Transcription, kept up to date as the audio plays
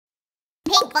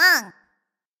Pinkfong.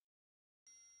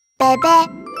 Bebe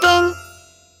Pin.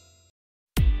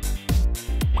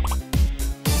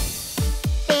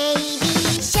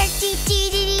 Baby shark doo doo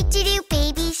doo doo doo.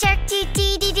 Baby shark doo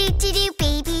doo doo doo doo.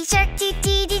 Baby shark doo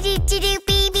doo doo doo doo.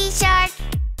 Baby shark.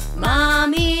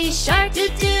 Mommy shark doo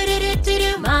doo doo doo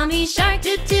doo. Mommy shark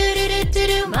doo doo doo doo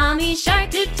doo. Mommy shark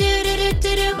doo doo doo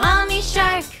doo doo. Mommy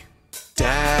shark.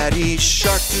 Daddy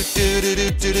shark doo doo doo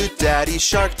doo doo. Daddy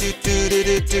shark doo doo doo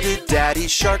doo doo. Daddy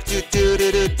shark doo doo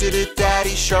doo doo doo.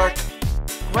 Daddy shark.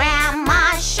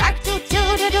 Grandma shark doo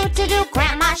doo doo doo doo doo.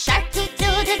 Grandma shark doo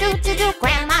doo doo doo doo doo.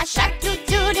 Grandma shark doo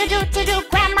doo doo doo doo doo.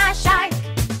 Grandma shark.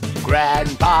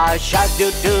 Grandpa shark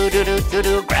doo doo doo doo doo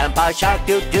doo. Grandpa shark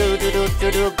doo doo doo doo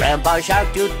doo doo. Grandpa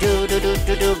shark doo doo doo doo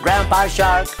doo doo. Grandpa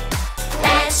shark.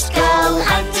 Let's go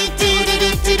hunt doo doo doo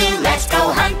doo doo doo. Let's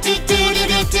go hunt doo doo doo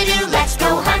doo doo doo. Let's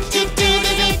go hunt doo doo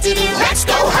doo doo doo doo. Let's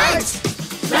go hunt.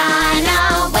 Run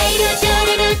away doo doo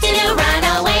doo doo doo doo. Run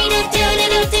away doo doo doo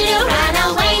doo doo doo. Run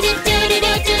away doo doo doo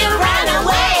doo doo doo. Run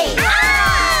away.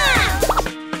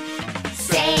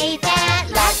 Save at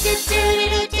last doo doo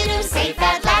doo doo doo. Save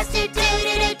at last doo doo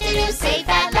doo doo doo. Save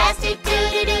at last doo doo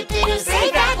doo doo doo.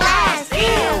 Save at last.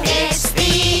 It's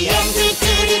the end doo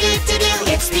doo doo doo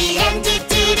doo. It's the end doo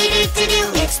doo doo doo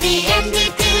doo. It's the end doo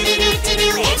doo doo doo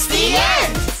doo. It's the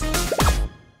end.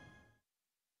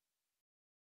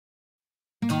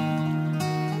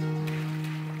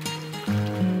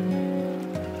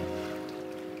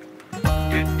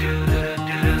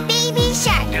 Baby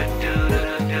shark,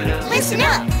 listen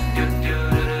up.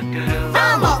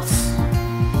 Vamos.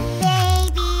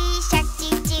 Baby shark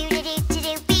doo doo doo doo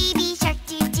doo. Baby shark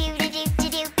doo doo doo doo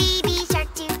doo. Baby shark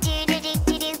doo doo doo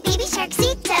doo doo. Baby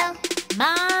Sharkcito.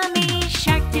 Mommy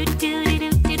shark doo doo doo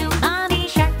doo doo. Mommy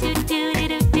shark doo doo doo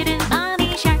doo doo. Mommy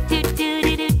shark doo doo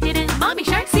doo doo doo. Mommy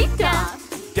Sharkcito.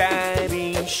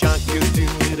 Daddy shark doo doo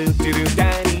doo doo doo.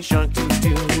 Daddy shark doo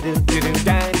doo doo doo doo.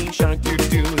 Daddy shark doo doo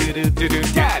doo doo doo.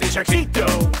 Daddy Sharkcito.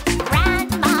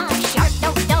 Grandma shark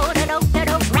doo doo doo doo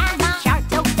doo. Grandma shark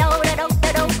doo doo doo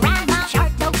doo doo. Grandma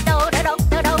shark doo doo doo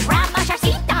doo doo. Grandma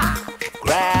Sharkcito.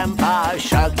 Grandpa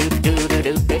shark doo doo doo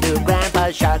doo doo doo. Grandpa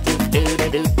shark doo doo doo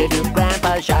doo doo doo.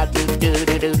 Grandpa shark doo doo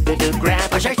doo doo doo doo.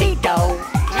 Grandpa Sharkcito.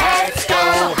 Let's go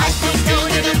hunt doo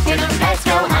doo doo doo doo. Let's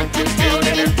go hunt doo doo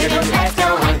doo doo doo. Let's go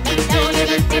hunt doo doo doo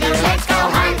doo doo. Let's go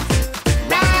hunt.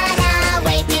 Run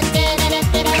away doo doo doo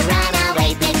doo doo. Run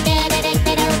away doo doo doo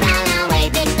doo doo. Run away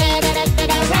doo doo doo doo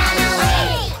doo. Run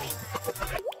away.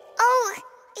 Oh,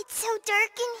 it's so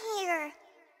dark in here.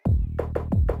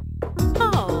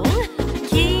 Oh,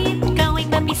 keep going,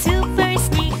 but be super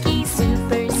sneaky,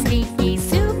 super sneaky,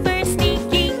 super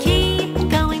sneaky. Keep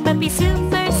going, but be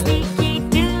super sneaky.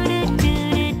 Do do do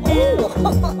do do.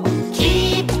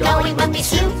 Keep going, but be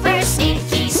super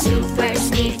sneaky, super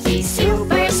sneaky,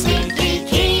 super sneaky.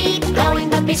 Keep going,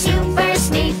 but be super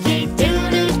sneaky. Do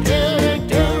do do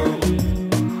do.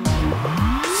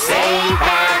 Save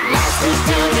at last, do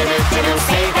do do do do.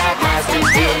 Save at last, do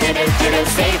do do do do.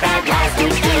 Save at last, do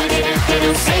do do do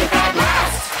do. Save at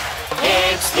last.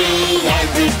 It's the end,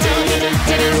 do do do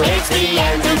do do. It's the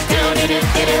end, do do do do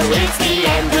do. It's the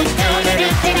end, do do do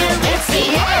do do. It's the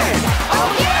end. Oh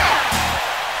yeah.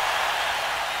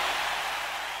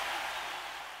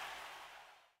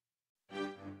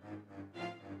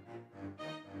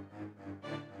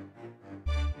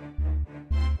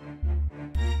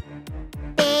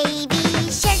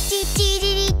 Baby shark doo doo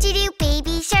doo doo doo.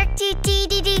 Baby shark doo doo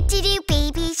doo doo doo.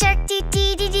 Baby shark doo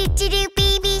doo doo doo doo.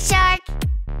 Baby shark.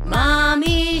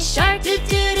 Mommy shark doo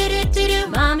doo doo doo doo doo.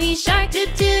 Mommy shark doo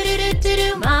doo doo doo doo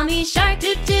doo. Mommy shark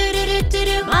doo doo doo doo doo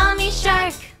doo. Mommy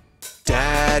shark.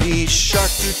 Daddy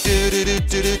shark doo doo doo doo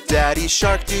doo doo. Daddy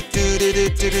shark doo doo doo doo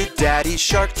doo doo. Daddy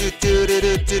shark doo doo doo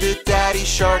doo doo doo. Daddy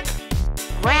shark.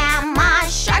 Grandma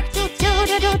shark doo doo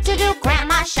doo doo doo doo.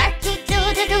 Grandma shark doo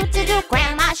doo doo doo doo doo.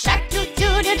 Grandma shark doo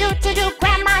doo doo doo doo doo.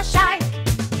 Grandma shark.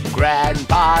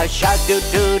 Grandpa shark doo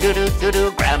doo doo doo doo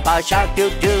doo. Grandpa shark doo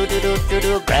doo doo doo doo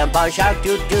doo. Grandpa shark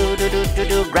doo doo doo doo doo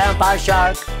doo. Grandpa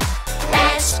shark.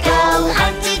 Let's go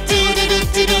hunt doo doo doo doo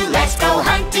doo doo. Let's go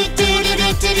hunt doo doo doo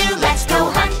doo doo doo. Let's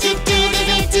go hunt doo doo doo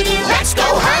doo doo doo. Let's go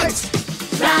hunt.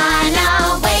 Run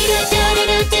away doo doo doo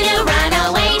doo doo doo. Run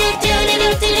away doo doo doo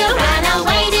doo doo doo. Run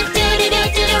away doo doo doo doo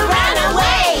doo doo. Run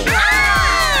away.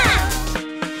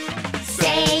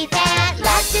 Save at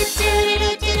last doo doo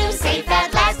doo doo doo. Save at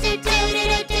last doo doo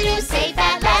doo doo doo. Save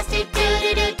at last doo doo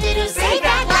doo doo doo. Save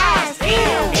at last.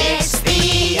 It's the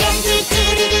end doo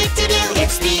doo doo doo doo.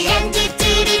 It's the end doo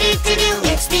doo doo doo doo.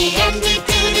 It's the end doo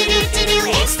doo doo doo doo.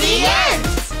 It's the end.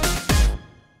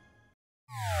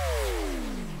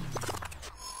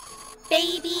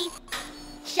 Baby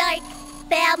shark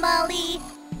family.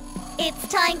 It's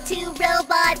time to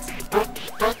robot.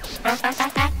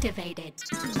 Activated.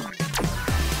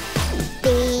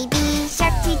 Baby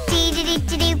shark doo doo doo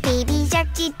doo doo. Baby shark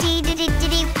doo doo doo doo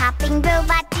doo. Popping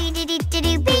robot doo doo doo doo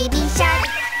doo. Baby shark.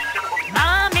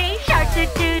 Mommy shark do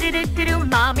do do do do do.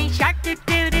 Mommy shark do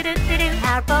do do do do do.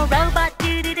 Powerful robot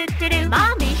do do do do do.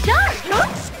 Mommy shark.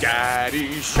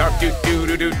 Daddy shark do do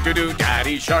do do do do.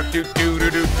 Daddy shark do do do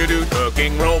do do do.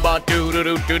 Cooking robot do do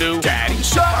do do do. Daddy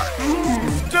shark.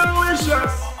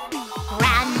 Delicious.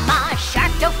 Grandma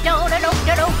shark do do do do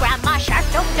do do. Grandma shark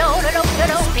do do do do do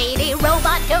do. Speedy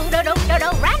robot do do do do do.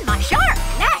 Grandma shark.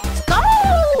 Let's go.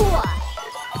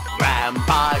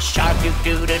 Grandpa Shark do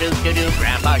do do do do do.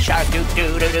 Grandpa Shark do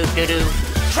do do do do do.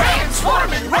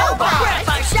 Transforming robot.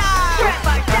 Grandpa shark.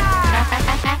 Grandpa shark.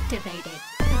 Activated.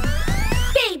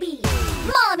 Baby,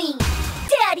 mommy,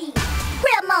 daddy,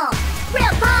 grandma,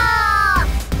 grandpa.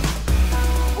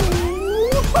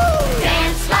 Ooh-hoo.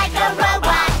 Dance like a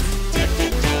robot.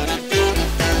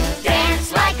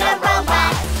 Dance like a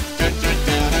robot.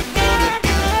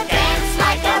 Dance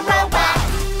like a robot.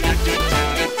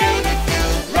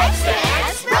 Let's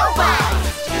dance, robot.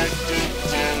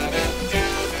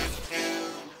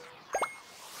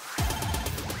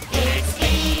 It's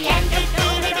the end of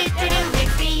do-do-do-do-do.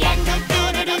 It's the end of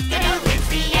do-do-do-do-do. It's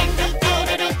the end of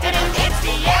do-do-do-do-do. It's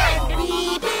the end.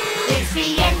 It's the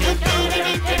end of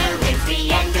do-do-do-do-do. It's the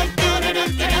end of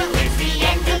do-do-do-do-do. It's the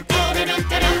end of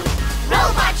do-do-do-do-do.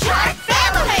 Robot Shark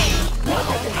family.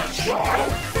 Robot Shark.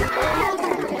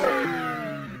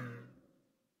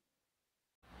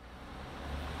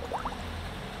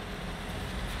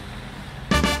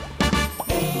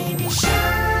 Baby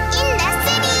Shark. In the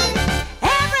city.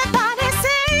 Everybody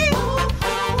sing.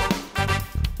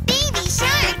 Baby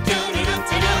Shark.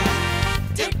 Do-do-do-do-do.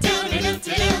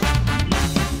 Do-do-do-do-do.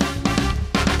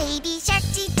 Baby Shark.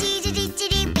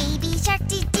 Do-do-do-do-do. Baby Shark.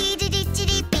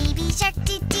 Do-do-do-do-do. Baby Shark.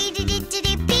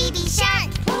 Do-do-do-do-do. Baby Shark.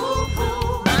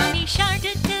 Mommy shark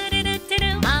do do do do do do.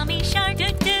 Mommy shark do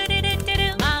do do do do do.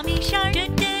 Mommy shark do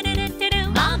do do do do do.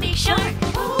 Mommy shark.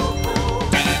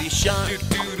 Daddy shark.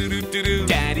 Do do do do do.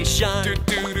 Daddy shark. Do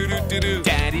do do do do.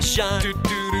 Daddy shark. Do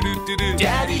do do do do.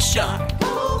 Daddy shark.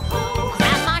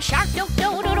 Grandma shark do do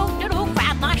do do do do.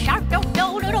 Grandma shark do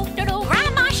do do do do do.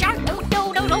 Grandma shark do do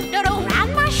do do do do.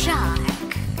 Grandma shark.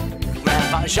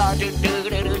 Grandpa Shark do do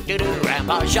do do do do.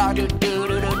 Grandpa Shark do do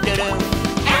do do do do.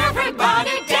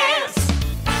 Everybody dance.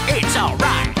 It's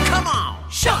alright, come on!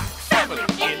 Shark family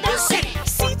in the city.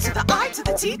 C to the I to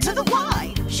the T to the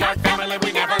Y. Shark family,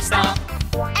 we never stop.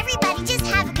 Everybody just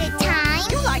have a good time.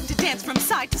 You like to dance from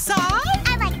side to side.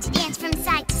 I like to dance from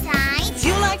side to side.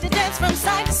 You like to dance from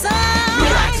side to side. We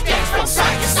like to dance from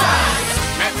side to side.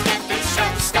 Let's get this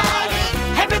show started.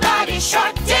 Everybody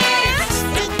shark dance.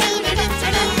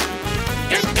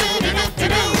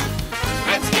 Do-do-do-do-do.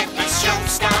 Let's get this show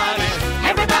started.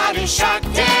 Everybody shark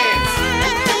dance.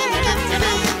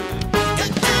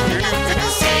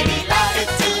 City light.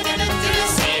 City light.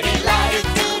 City light.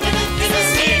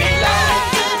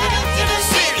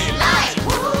 City light.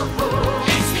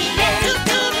 It's the end.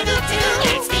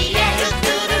 It's the end.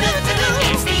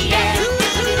 It's the end.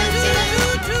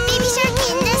 Baby Shark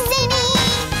in the city.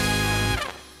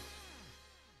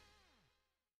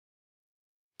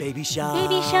 Baby Shark.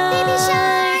 Baby shark. Baby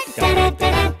Shark.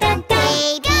 Da-da-da-da-da-da.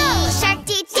 Baby Shark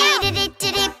doo doo doo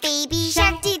doo doo. Baby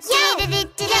Shark doo doo doo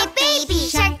doo doo. Baby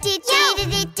Shark doo doo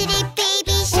doo doo doo.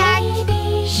 Baby Shark.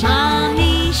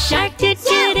 Mommy shark do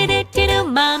do do do do do.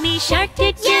 Mommy shark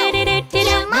do do do do do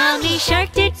do. Mommy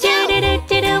shark do do do do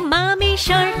do do. Mommy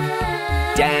shark.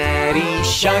 Daddy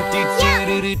shark do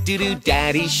do do do do.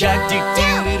 Daddy shark do do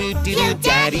do do do.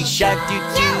 Daddy shark do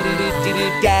do do do do.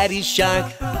 Daddy shark.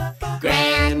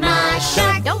 Grandma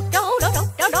Shark. Do do do do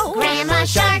do do. Grandma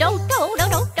Shark. Do do do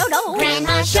do do do.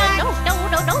 Grandma Shark. Do do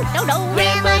do do do do.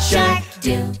 Grandma Shark.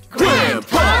 Do.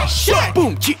 Grandpa Shark.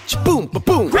 Boom, chicky, boom, ba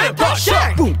boom. Grandpa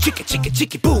Shark. Boom, chicky, chicky,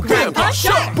 chicky, boom. Grandpa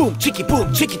Shark. Boom, chicky,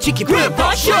 boom, chicky, chicky,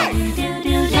 Grandpa Shark.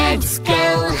 Let's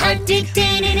go hunt. Do do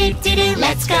do do do do.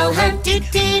 Let's go hunt. Do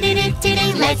do do do do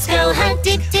do. Let's go hunt.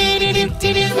 Do do do do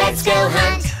do do. Let's go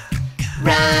hunt.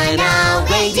 Run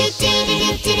away. Do do do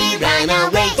do do do. Run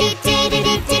away. Do do do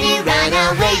do do do. Run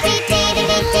away. Do do do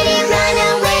do do do. Run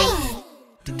away.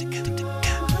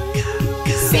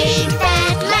 Safe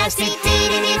at last. Do do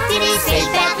do do do do.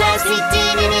 Safe at last. Do do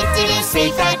do do do do.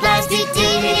 Safe at last. Do do do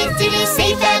do do do.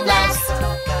 Safe at last.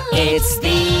 It's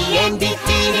the end. Do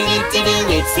do do do do.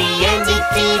 It's the end. Do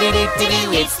do do do do.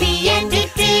 It's the end. Do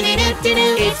do do do do.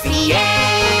 It's the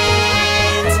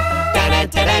end. Da da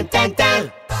da da da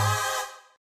da.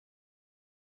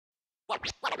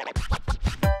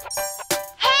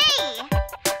 Hey!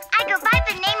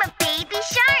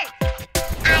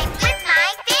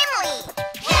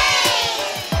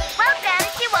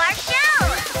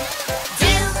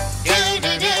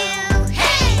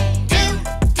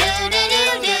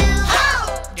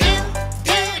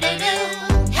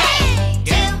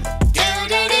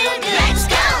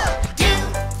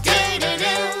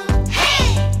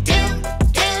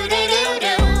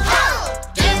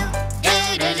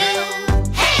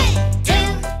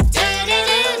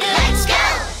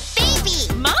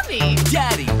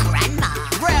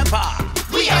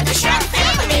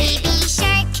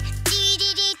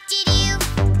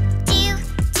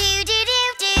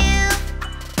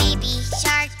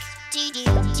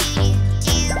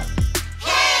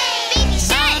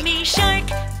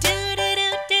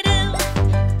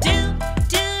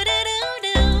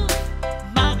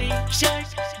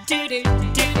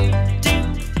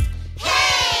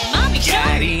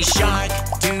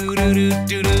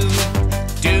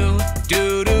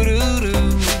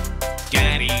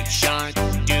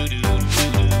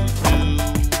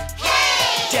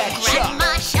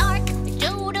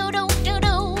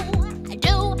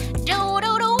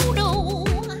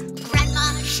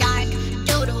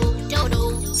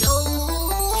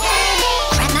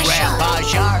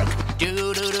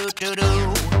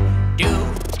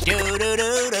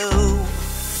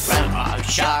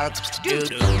 shark,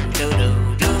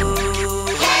 do-do-do-do-do.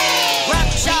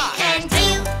 Grandpa Shark! Can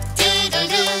do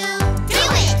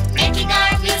it! Making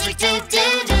our music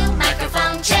do-do-do.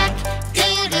 Microphone check,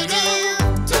 do-do-do.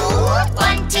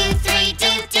 1, 2, 3,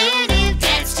 do-do-do.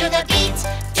 Dance to the beat,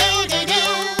 do-do-do.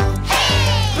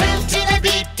 Hey! Groove to the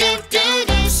beat,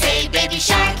 do-do-do. Say baby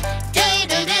shark,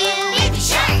 do-do-do. Baby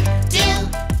shark,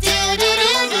 do-do-do-do.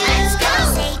 Let's go!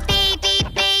 Say baby,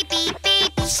 baby,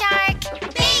 baby shark.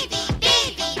 Baby,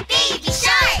 baby, baby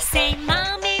shark. Say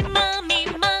mommy, mommy,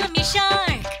 mommy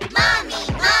shark. Mommy,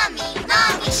 mommy,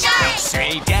 mommy shark.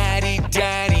 Say daddy,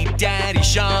 daddy, daddy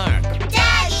shark.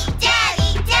 Daddy,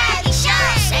 daddy, daddy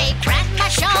shark. Say grandma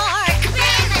shark.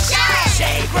 Grandma shark.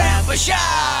 Say Grandpa Shark!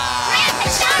 Grandma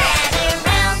shark. Gather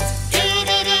round,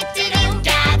 do-do-do-do-do.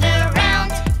 Gather round,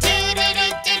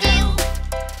 do-do-do-do-do.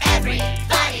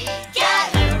 Everybody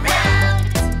gather round.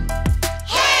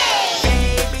 Hey!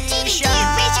 Dee-dee-doo,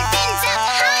 raise your fins up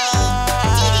high.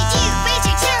 Dee-dee-doo, raise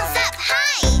your tails up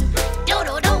high.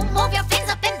 Do-do-do, move your fins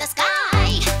up in the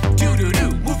sky. Do-do-do,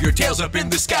 move your tails up in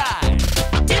the sky.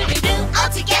 Do-do-do, all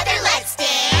together let's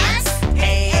dance.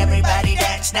 Hey, everybody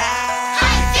dance now!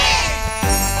 Hi there.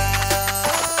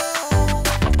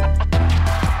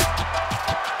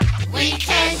 We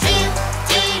can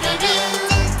do-do-do.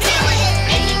 Do it.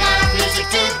 Making our music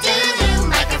do-do-do.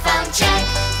 Microphone check,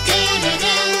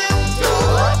 do-do-do.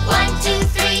 1, 2,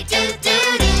 3,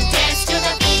 do-do-do. Dance to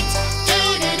the beat,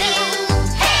 do-do-do.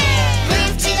 Hey!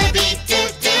 Groove to the beat,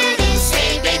 do-do-do.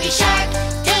 Say baby shark,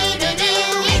 do-do-do.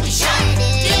 Baby shark,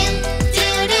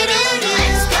 do-do-do-do.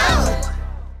 Let's go!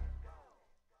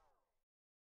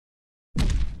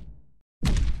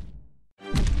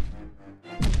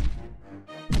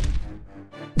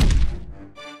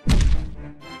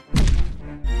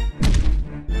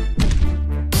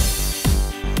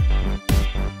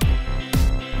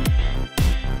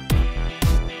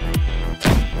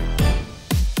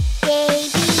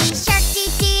 Baby shark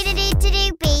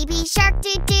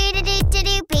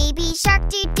do-do-do-do-do-do. Baby shark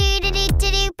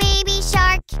do-do-do-do-do-do. Baby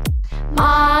shark.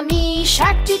 Mommy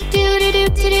shark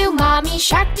do-do-do-do-do-do. Mommy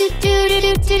shark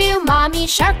do-do-do-do-do-do. Mommy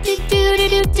shark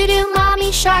do-do-do-do-do-do.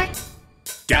 Mommy shark.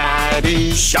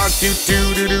 Daddy shark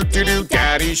do-do-do-do-do-do.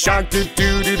 Daddy shark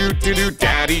do-do-do-do-do-do.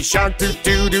 Daddy shark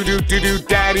do-do-do-do-do-do.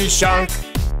 Daddy shark.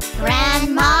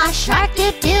 Grandma shark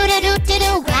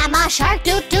do-do-do-do-do-do. Grandma shark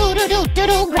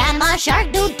do-do-do-do-do-do. Grandma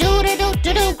shark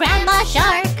do-do-do-do-do-do. Grandma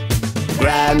shark.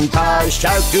 Grandpa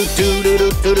Shark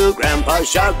do-do-do-do-do-do. Grandpa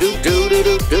Shark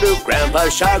do-do-do-do-do-do. Grandpa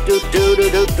Shark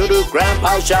do-do-do-do-do-do.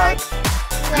 Grandpa Shark.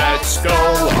 Let's go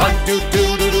hunt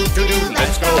do-do-do-do-do-do.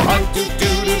 Let's go hunt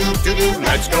do-do-do-do-do-do.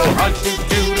 Let's go hunt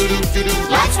do-do-do-do-do-do.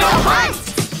 Let's go hunt!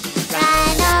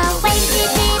 Run away,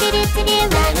 do-do-do-do-do-do.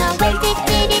 Run away,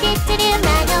 do-do-do-do-do-do.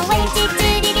 Run away,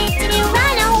 do-do-do-do-do-do.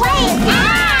 Run away!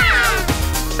 Ah!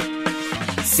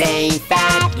 Safe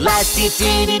at last,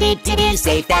 do-do-do-do-do-do.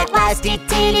 Safe at last,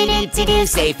 do-do-do-do-do-do.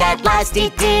 Safe at last,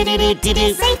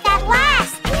 do-do-do-do-do-do. Safe at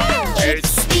last!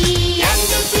 It's the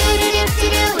end of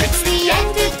do-do-do-do-do. It's the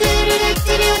end of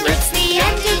do-do-do-do-do. It's the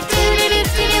end of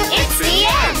do-do-do-do-do. It's the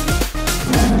end!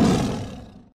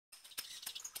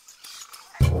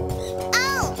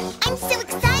 Oh, I'm so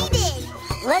excited!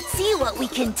 Let's see what we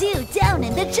can do down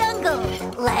in the jungle.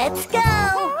 Let's go.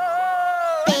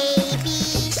 Baby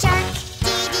shark,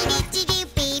 dee-dee-dee-dee-doo.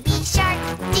 Baby shark,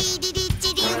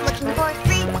 dee-dee-dee-dee-doo. Looking for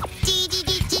fruit,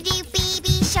 dee-dee-dee-dee-doo.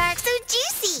 Baby shark, so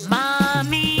juicy!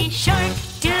 Mommy shark,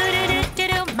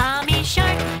 do-do-do-do-do. Mommy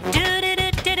shark,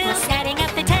 do-do-do-do-do. Setting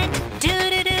up the tent,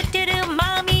 do-do-do-do-do.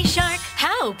 Mommy shark,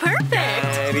 how perfect.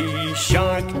 Daddy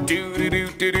shark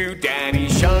do-do-do-do-do. Daddy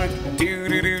shark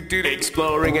do-do-do-do-do.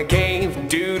 Exploring a cave,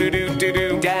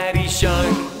 do-do-do-do-do. Daddy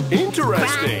shark.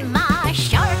 Interesting. Grandma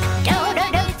shark,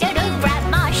 do-do-do-do-do.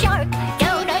 Grandma shark,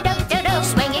 do-do-do-do-do.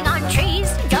 Swinging on trees,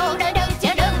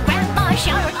 do-do-do-do-do. Grandma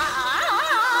shark.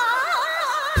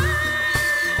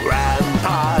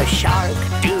 Grandpa Shark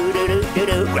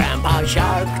do-do-do-do-do. Grandpa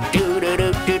Shark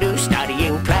do-do-do-do-do.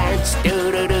 Studying plants,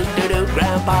 do-do-do-do-do.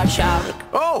 Grandpa Shark.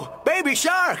 Oh, baby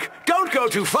shark, don't go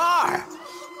too far.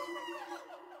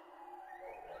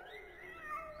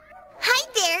 Hi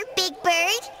there, Big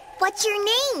Bird. What's your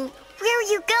name? Where are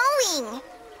you going?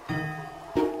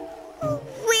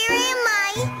 Where am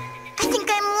I? I think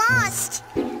I'm lost.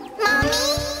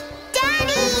 Mommy?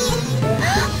 Daddy?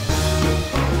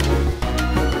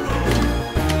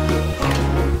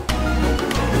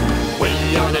 We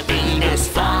are the Venus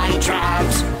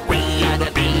flytraps. We are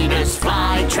the Venus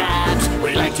flytraps.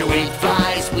 We like to eat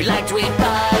flies. We like to eat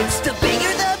bugs. The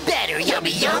bigger the better.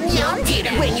 Yummy, yum, yum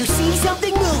dinner. When you see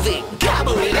something moving,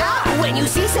 gobble it up. When you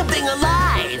see something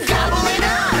alive, gobble it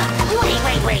up. Wait,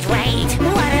 wait, wait, wait.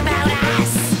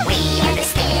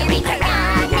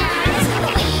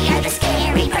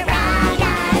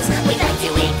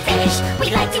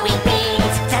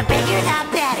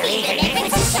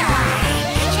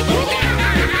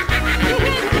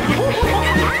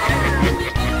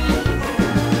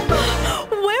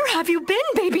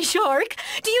 Baby Shark.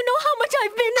 Do you know how much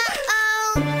I've been...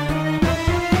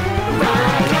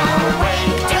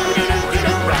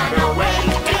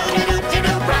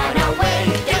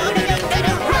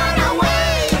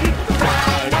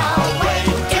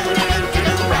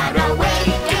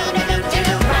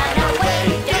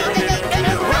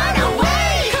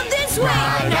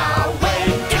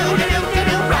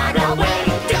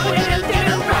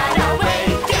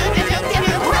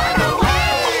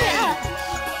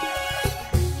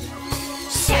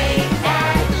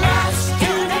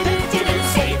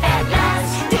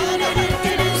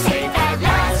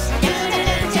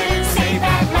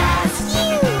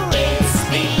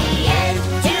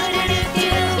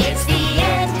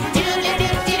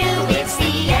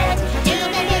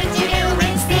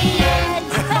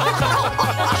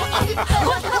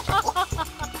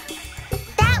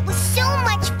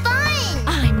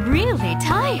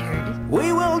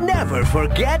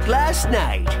 Forget last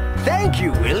night. Thank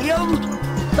you, William.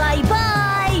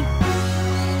 Bye-bye.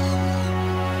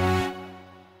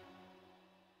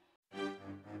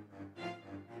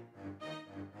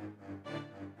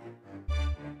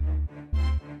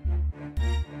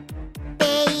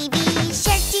 Baby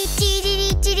shark doo doo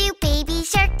doo doo doo, baby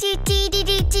shark doo doo doo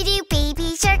doo doo,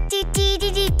 baby shark doo doo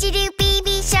doo doo doo,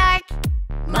 baby shark.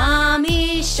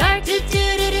 Mommy shark doo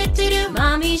doo doo doo doo,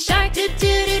 mommy shark doo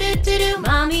doo doo doo doo,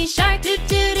 mommy shark doo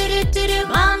doo doo doo doo,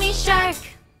 mommy shark.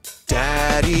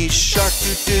 Daddy shark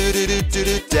doo doo doo doo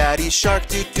doo, daddy shark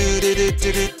doo doo doo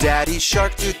doo doo, daddy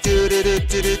shark doo doo doo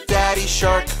doo doo, daddy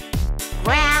shark.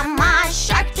 Grandma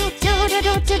shark doo doo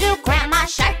doo doo doo, grandma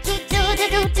shark doo doo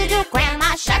doo doo doo,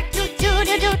 grandma shark doo doo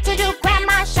doo doo doo,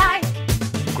 grandma shark.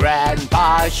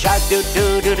 Grandpa shark doo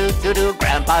doo doo doo doo,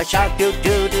 grandpa shark doo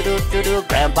doo doo doo doo,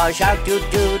 grandpa shark doo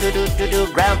doo doo doo doo,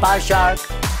 grandpa shark.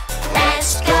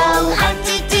 Let's go hunt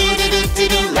doo doo doo doo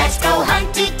doo, let's go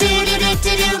hunt doo doo doo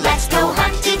doo doo, let's go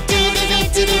hunt doo doo doo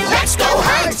doo doo, let's go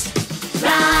hunt.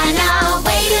 Run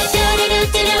away doo doo doo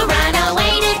doo doo, run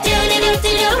away doo doo doo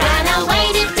doo doo, run away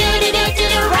doo doo doo doo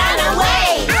doo, run away.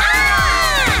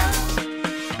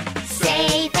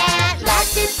 Safe at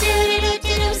last doo doo doo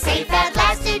doo doo, safe at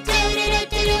last doo doo doo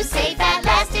doo doo, safe at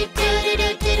last doo doo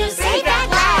doo doo doo, safe at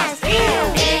last.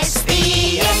 It's the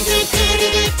end doo doo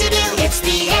doo doo doo, it's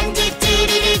the end doo doo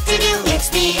doo doo doo, it's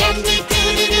the end doo doo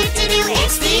doo doo doo,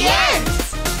 it's the end.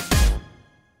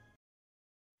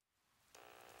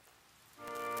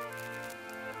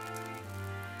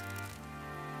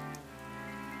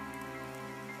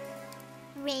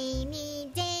 Rainy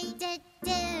day, do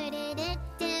do do do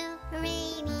do.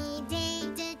 Rainy day,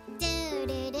 do do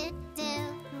do do do.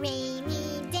 Rainy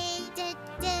day, do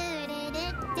do do do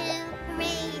do.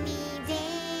 Rainy day.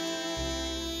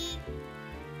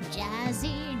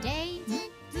 Jazzy day.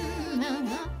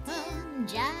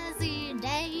 Jazzy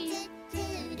day.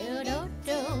 Do do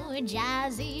do.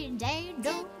 Jazzy day.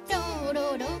 Do do do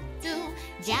do do.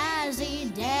 Jazzy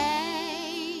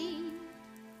day.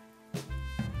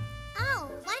 Oh,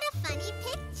 what a funny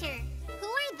picture. Who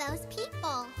are those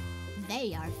people?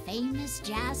 They are famous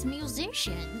jazz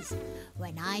musicians.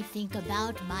 When I think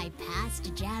about my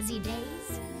past jazzy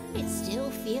days, it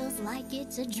still feels like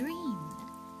it's a dream.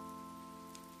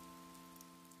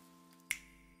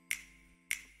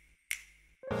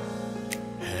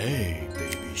 Hey,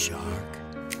 baby shark.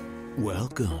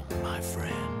 Welcome, my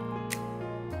friend.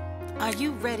 Are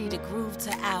you ready to groove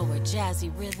to our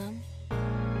jazzy rhythm?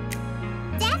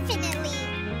 Definitely.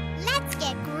 Let's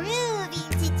get groovy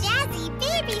to Jazzy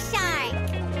Baby Shark.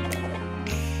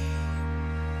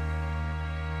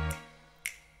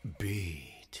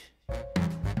 Beat.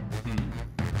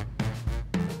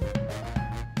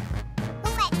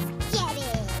 Let's get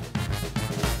it.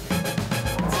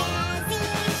 Jazzy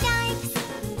Sharks.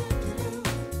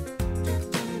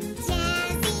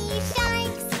 Jazzy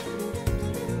Sharks.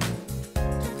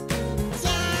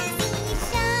 Jazzy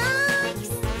Sharks.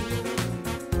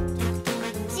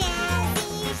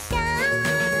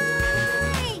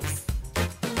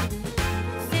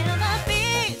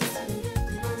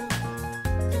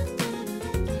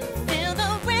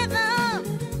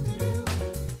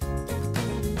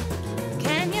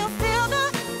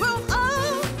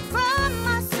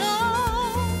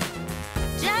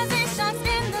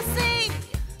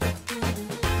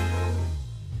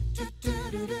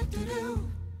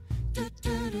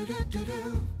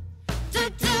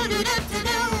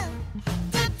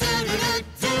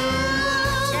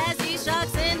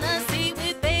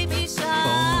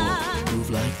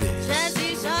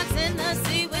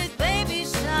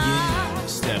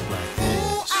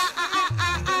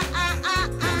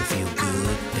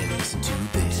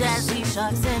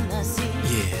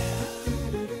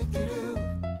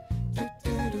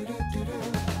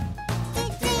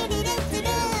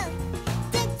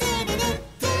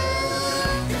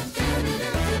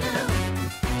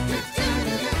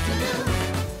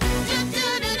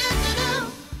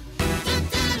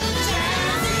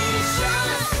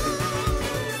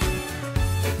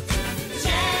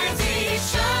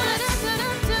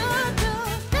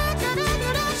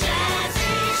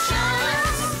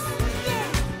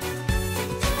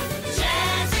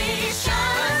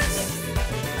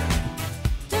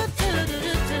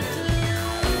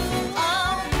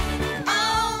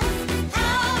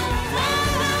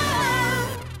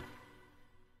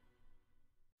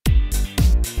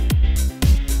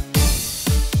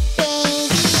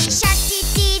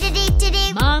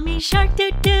 Shark do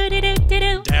do do do do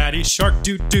do. Daddy Shark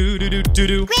do do do do do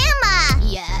do. Grandma!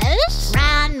 Yes?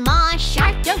 Grandma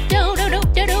Shark do do do do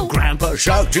do do. Grandpa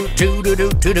Shark do do do do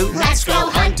do do. Let's go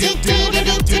hunt, do do do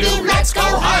do do do. Let's go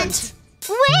hunt.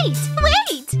 Wait,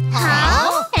 wait!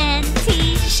 How?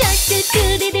 Auntie Shark do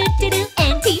do do do do do.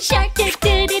 Auntie Shark do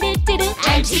do do do do do.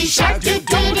 Auntie Shark, do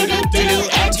do do do do do.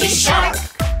 Auntie Shark.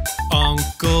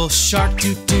 Uncle Shark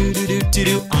do do do do do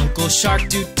do. Uncle Shark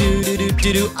do do do do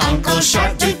do do. Uncle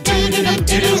Shark, do do do do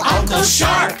do do. Uncle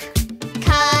Shark.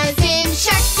 Cousin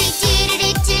Sharks do do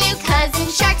do do do. Cousin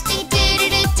Sharks do do do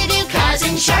do do do.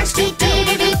 Cousin Sharks, do do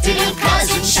do do do do.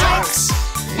 Cousin Sharks.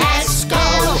 Let's go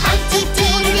hunt, do do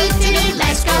do do do do.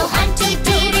 Let's go hunt, do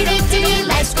do do do do do.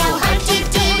 Let's go hunt, do do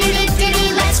do do do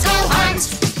do. Let's go hunt.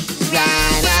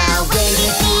 Run away,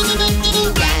 do do do do do.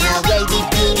 Run away, do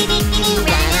do do do do.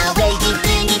 Run away, do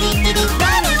do do do do.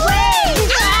 Run away!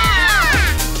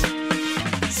 Ah!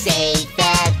 Save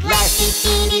that last, do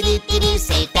do do do do.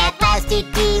 Save that last, do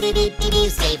do do do do.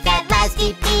 Save that last,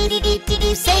 do do do do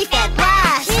do. Save that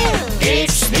last.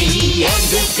 It's the end,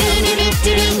 do do do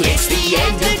do do. It's the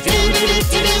end, do do do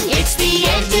do do. It's the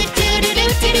end, do do do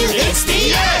do do. It's the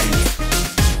end.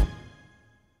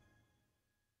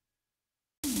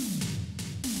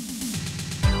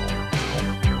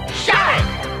 Shark!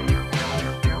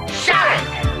 Shark!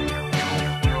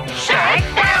 Shark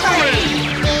family!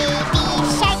 Baby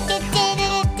shark do do do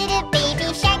do do. Baby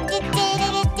shark do do do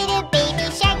do do. Baby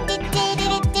shark do do do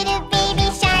do do. Baby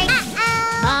shark.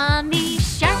 Mommy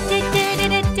Shark do do do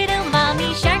do do do. Mommy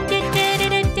Shark do do do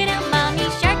do do do. Mommy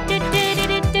Shark do do do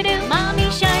do do do. Mommy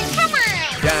Shark. Come on!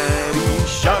 Daddy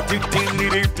Shark do do do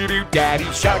do do do.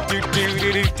 Daddy Shark do do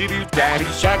do do do do. Daddy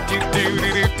Shark do do do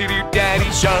do do do.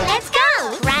 Daddy Shark. Let's go!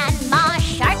 Grandma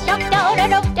Shark do do do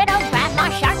do do do. Grandma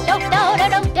Shark do do do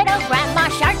do do do. Grandma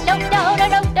Shark do do do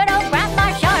do do do. Grandma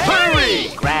Shark. Hurry!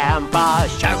 Grandpa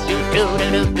Shark do do do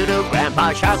do do do. Grandpa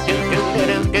Shark do do do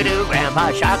do do do.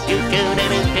 Grandpa Shark do do do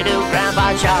do do do.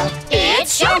 Grandpa Shark.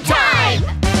 It's showtime!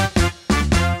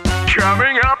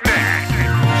 Coming up next,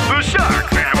 the Shark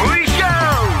Family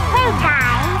Show. Hey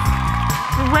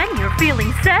guys! When you're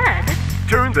feeling sad,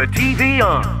 Turn the TV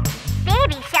on.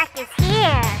 Baby Shark is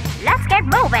here. Let's get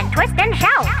moving, twist and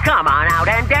shout. Come on out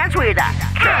and dance with us.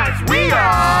 'Cause we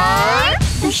are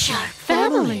The Shark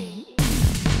Family.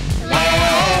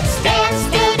 Let's dance,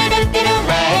 do do do do do.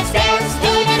 Let's dance,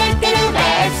 do do do do do.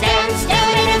 Let's dance, do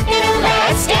do do do do.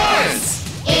 Let's dance.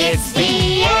 It's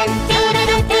the end, do do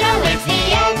do do do. It's the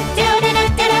end, do do do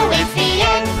do do. It's the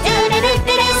end, do do do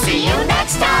do do. See you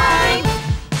next time.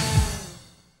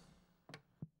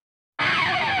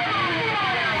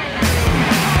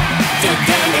 Do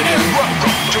do do do.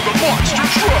 Welcome to the Monster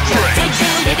Truck Do Race. do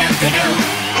do do do do.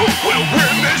 Who will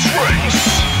win this race?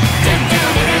 Do do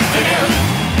do do do do.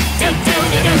 Do do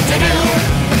do do do do.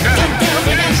 Do do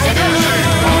do do do do.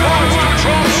 The Monster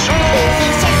Truck Show. Baby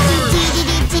Shark do do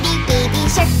do do do. Baby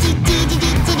Shark do do do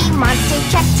do do do. Monster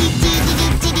Truck do do do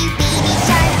do do do. Baby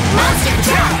Shark. Monster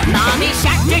Truck. Mommy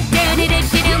Shark do do do do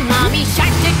do do. Mommy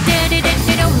Shark do do do do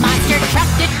do do. Monster Truck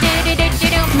do do do do do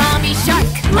do. Mommy Shark.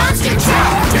 Monster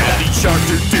Truck. Daddy Shark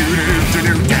do do do do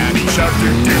do. Daddy Shark do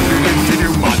do do do do.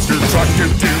 Monster Truck do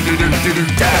do do do do do.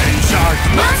 Daddy Shark.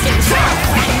 Monster Truck.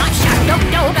 Grandma Shark do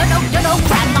do do do do do.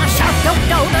 Grandma Shark do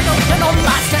do do do do do.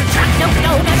 Monster Truck do do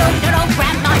do do do do.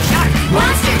 Grandma Shark.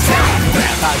 Monster Truck.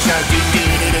 Grandpa Shark do do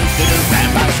do do do do.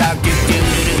 Grandpa Shark do do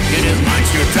do do do do.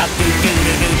 Monster Truck do do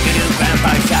do do do do.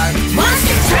 Grandpa Shark.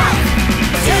 Monster Truck.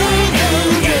 Do do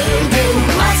do do.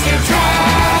 Monster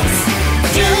Trucks.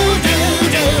 Do do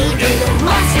do do.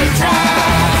 Monster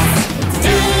Trucks.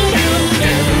 Do do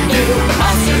do do.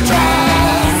 Monster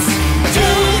Trucks. Do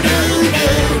do do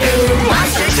do.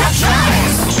 Monster Truck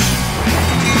Trucks.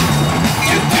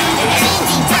 Do do do do.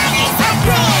 Changing tires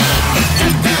upgrade. Do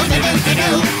do do do do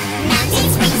do. Mountain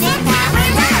springs and power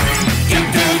up. Do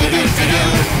do do do do do.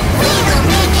 We will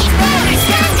make it better,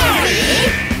 stronger.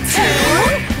 3, 2,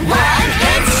 1,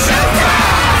 it's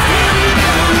showtime! Do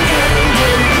do do do.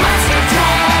 Monster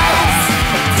Trucks.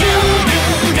 Do do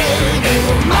do do.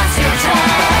 Monster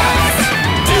Trucks.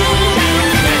 Do do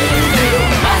do do.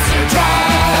 Monster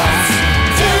Trucks.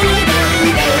 Do do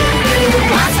do do.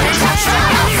 Monster Truck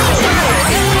Trucks. Do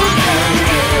do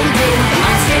do do.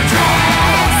 Monster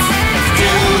Trucks.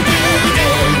 Do do do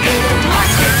do.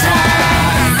 Monster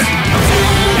Trucks. Do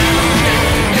do do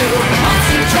do.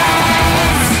 Monster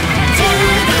Trucks. Do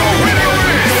do do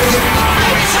do.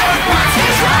 Monster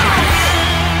Trucks.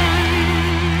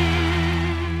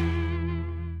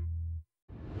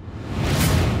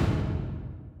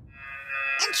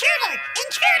 Intruder!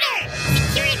 Intruder!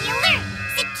 Security alert!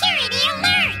 Security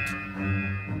alert!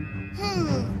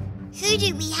 Who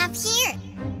do we have here?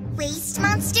 Waste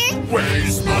monster?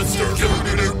 Waste monster,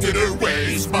 do-do-do-do-do.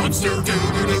 Waste monster,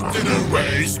 do-do-do-do-do.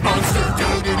 Waste monster,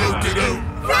 do-do-do-do-do.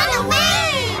 Run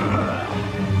away!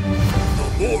 The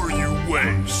more you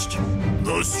waste,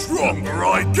 the stronger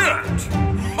I get.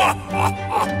 Ha ha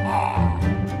ha ha!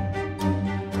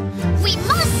 We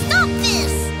must stop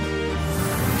this!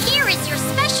 Here is your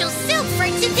special soup for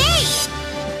today!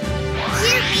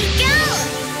 Here we go!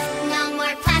 No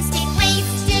more plastic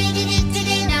waste,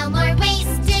 do-do-do-do-do. No more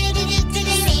waste, do-do-do-do-do.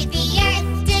 Save the earth,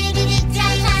 do-do-do-do.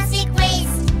 Plastic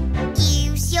waste.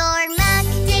 Use your mug,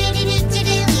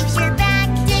 do-do-do-do-do. Use your bag,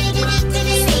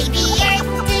 do-do-do-do-do. Save the earth,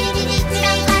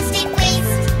 do-do-do-do-do. Plastic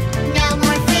waste. No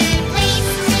more food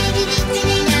waste,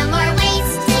 do-do-do-do-do. No more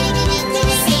waste, do-do-do-do-do.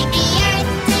 Save the earth,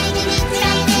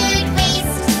 do-do-do-do-do. Food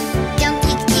waste. Don't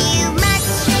think too much,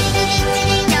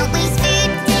 do-do-do-do-do. Don't waste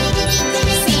food,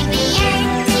 do-do-do-do-do. Save the earth,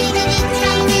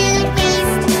 do-do-do-do-do. Food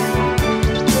waste.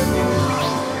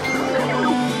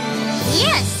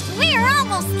 Yes, we're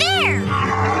almost there!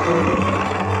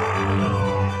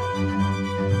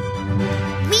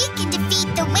 We can defeat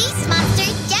the waste monster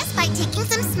just by taking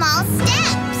some small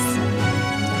steps.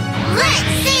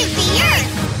 Let's save the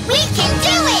earth! We can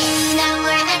do it! No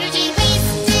more energy waste,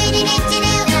 do-do-do-do-do.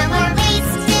 No more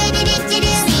waste,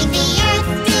 do-do-do-do-do. Save the earth,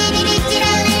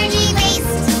 do-do-do-do-do. Energy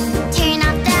waste. Turn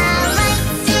off the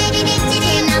lights, do-do-do-do-do.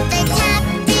 Turn off the tap,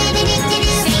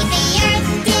 do-do-do-do-do. Save the earth,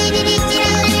 do-do-do-do-do.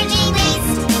 Energy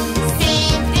waste.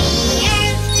 Save the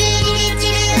earth,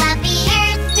 do-do-do-do-do. Love the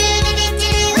earth,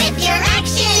 do-do-do-do-do. With your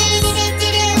actions,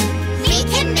 do-do-do-do-do. We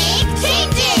can make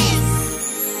changes.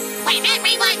 When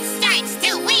everyone starts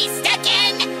to waste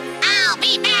again, I'll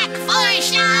be back for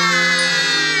sure.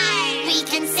 We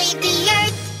can save the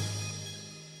earth.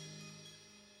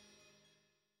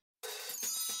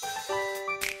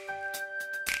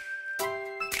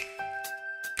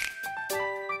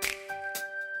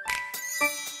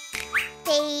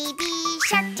 Baby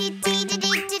shark,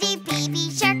 do-do-do-do-do-do. Baby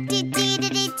shark,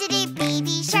 do-do-do-do-do-do.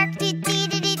 Baby shark,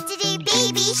 do-do-do-do-do-do.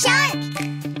 Baby shark.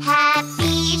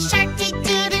 Happy shark,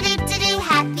 do-do-do-do-do-do.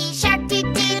 Happy shark,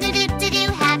 do-do-do-do-do-do.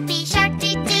 Happy shark,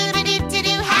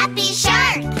 do-do-do-do-do-do. Happy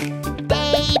shark.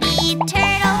 Baby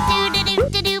turtle,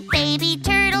 do-do-do-do-do. Baby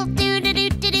turtle,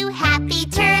 do-do-do-do-do. Happy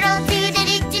turtle,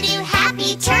 do-do-do-do-do.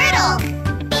 Happy turtle.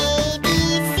 Baby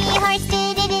seahorse,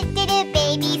 do-do-do-do-do.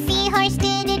 Baby seahorse,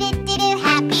 do-do-do-do-do.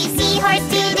 Happy seahorse,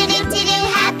 do-do-do-do-do.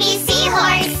 Happy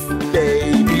seahorse.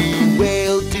 Baby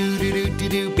whale,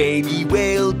 do-do-do-do-do. Baby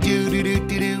whale,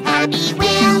 do-do-do-do-do. Happy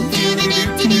whale,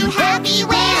 do-do-do-do-do. Happy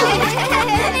whale.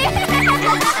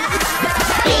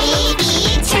 Baby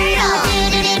turtle,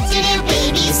 do-do-do-do-do.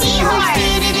 Baby seahorse,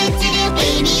 do-do-do-do-do.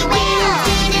 Baby whale,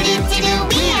 do-do-do-do-do.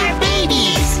 We are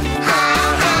babies. Ha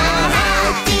ha ha,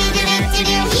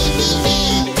 do-do-do-do-do. Hee hee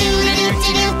hee,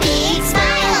 do-do-do-do-do. Big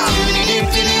smile,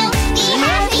 do-do-do-do-do. Be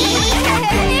happy.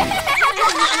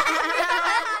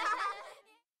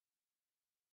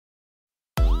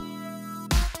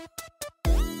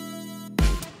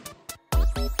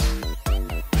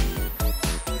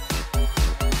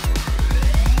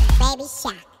 Baby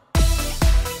shark.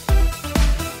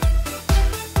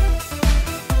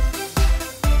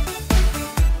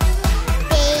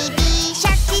 Baby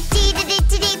shark,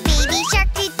 do-do-do-do-do. Baby shark,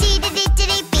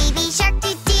 do-do-do-do-do. Baby shark,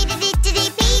 do-do-do-do-do.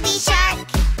 Baby shark.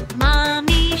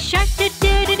 Mommy shark do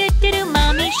do do do do do.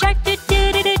 Mommy shark do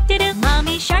do do do do do.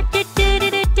 Mommy shark do do do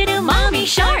do do do. Mommy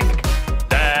shark.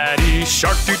 Daddy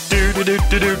shark,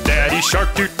 do-do-do-do-do. Daddy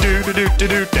shark,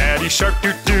 do-do-do-do-do. Daddy shark,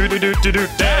 do-do-do-do-do.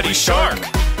 Daddy shark.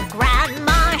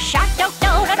 Grandma shark do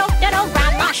do do do do do.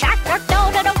 Grandma shark do do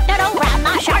do do do do.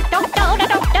 Grandma shark do do do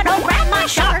do do do. Grandma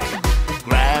shark.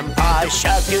 Grandpa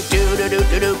shark,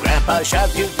 do-do-do-do-do. Grandpa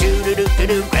shark,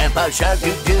 do-do-do-do-do. Grandpa shark,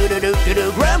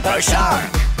 do-do-do-do-do. Grandpa shark.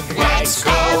 Let's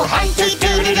go hunt,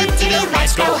 do-do-do-do-do.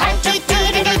 Let's go hunt,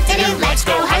 do-do-do-do-do. Let's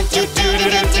go hunt,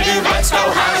 do-do-do-do-do. Let's go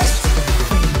hunt.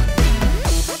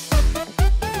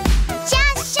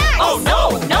 Jazz sharks. Oh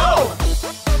no, no!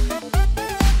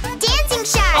 Dancing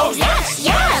sharks. Oh yes,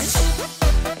 yes!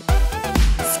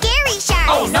 Scary sharks.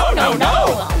 Oh no, no,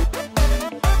 no!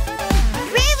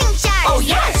 Grooving sharks. Oh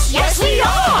yes, yes we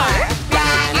are!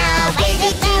 Run away,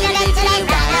 do-do-do-do-do.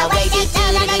 Run away,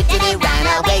 do-do-do-do-do. Run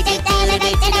away,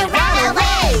 do-do-do-do-do. Run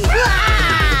away.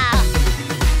 Wow!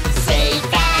 Save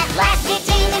that last,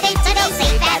 do-do-do-do-do.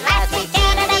 Save that last,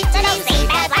 do-do-do-do-do. Save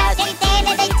that last,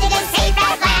 do-do-do-do-do. Save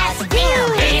that last.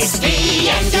 It's the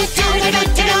end,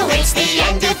 do-do-do-do-do. It's the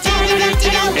end,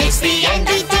 do-do-do-do-do. It's the end,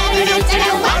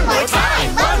 do-do-do-do-do. One more time,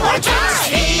 one more time. It's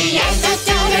the end,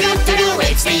 do-do-do-do-do.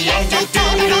 It's the end,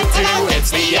 do-do-do-do-do.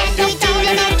 It's the end,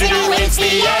 do-do-do-do-do. It's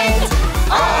the end.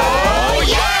 Oh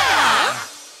yeah!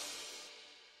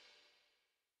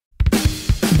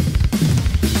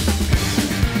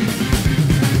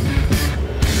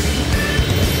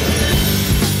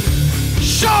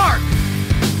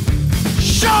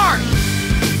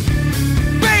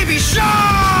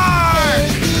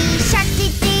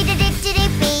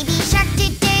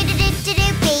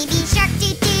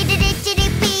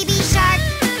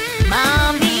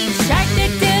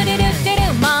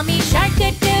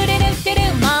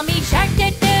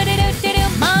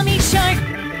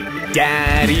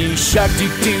 Daddy shark do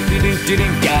do do do do do.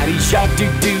 Daddy shark do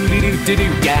do do do do do.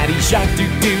 Daddy shark do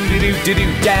do do do do do.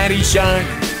 Daddy shark.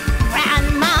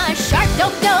 Grandma shark do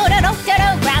do do do do do.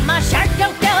 Grandma shark do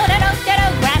do do do do do.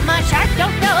 Grandma shark do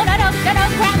do do do do do.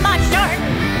 Grandma shark.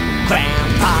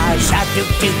 Grandpa shark do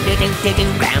do do do do do.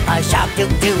 Grandpa shark do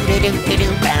do do do do do.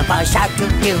 Grandpa shark do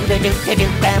do do do do do.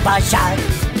 Grandpa shark.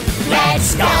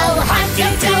 Let's go hunt do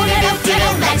do do do do do.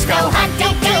 Let's go hunt do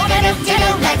do do do do do.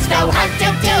 Let's go hunt do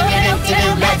do do do do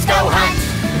do. Let's go hunt.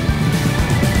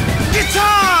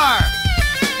 Guitar!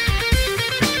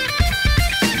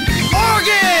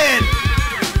 Organ!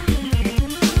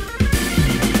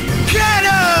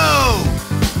 Piano!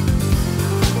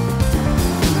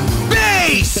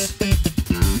 Bass!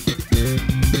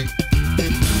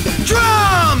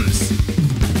 Drums!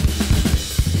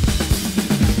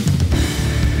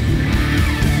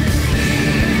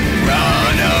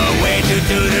 Run away do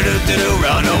do do do do do.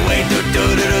 Run away do do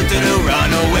do do do do.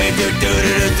 Run away do do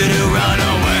do do do do. Run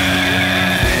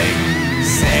away.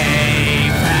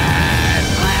 Safe at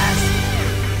last.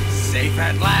 Safe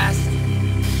at last.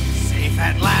 Safe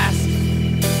at last.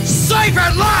 Safe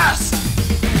at last.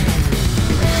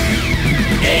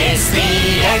 It's the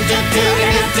end do do do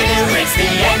do do do. It's the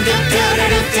end do do do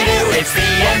do do do. It's the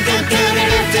end do do do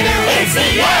do do do. It's the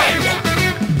end.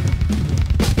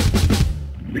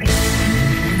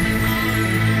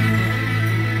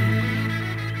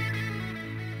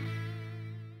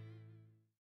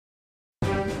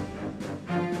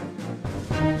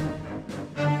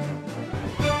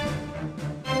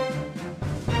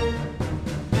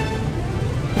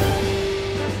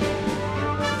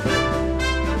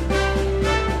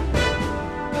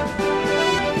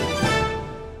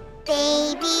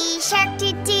 Baby shark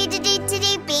do do do do do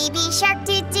do. Baby shark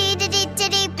do do do do do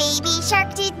do. Baby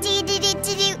shark do do do do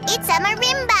do do. It's a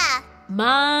marimba.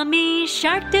 Mommy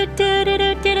shark do do do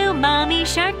do do do. Mommy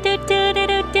shark do do do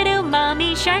do do do.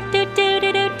 Mommy shark do do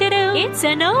do do do do. It's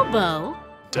an oboe.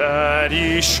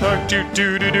 Daddy shark do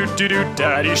do do do do do.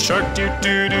 Daddy shark do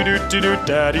do do do do do.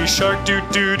 Daddy shark do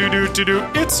do do do do do.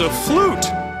 It's a flute.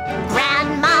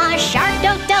 Grandma shark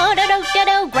do do do do do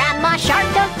do. Grandma shark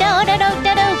do do do do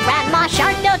do do. Grandma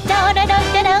shark do do do do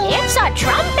do do. It's a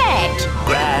trumpet.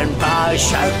 Grandpa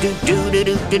shark do do do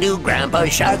do do do. Grandpa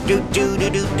shark do do do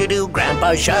do do do.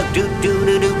 Grandpa shark do do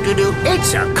do do do do.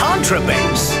 It's a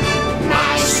contrabass.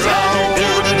 Maestro do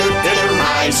do do do do.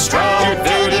 Maestro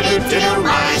do do do do do.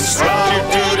 Maestro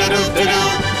do do do do do.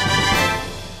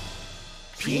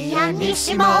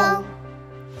 Pianissimo,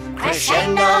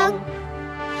 crescendo,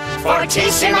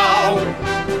 fortissimo,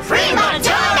 prima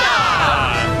donna.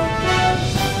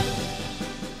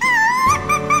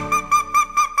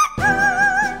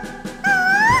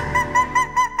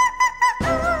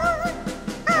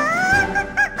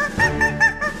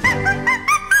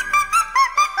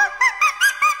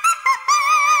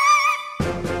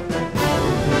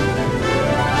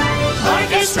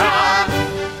 Orchestra,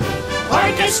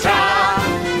 orchestra,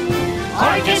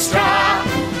 orchestra,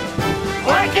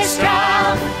 orchestra,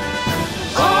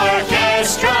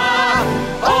 orchestra,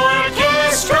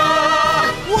 orchestra.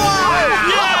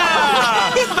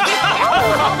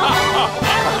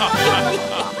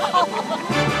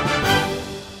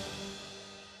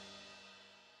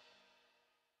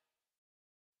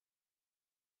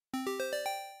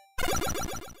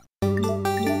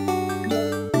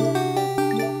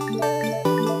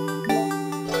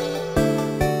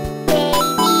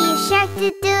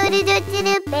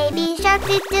 Baby shark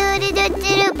do do do do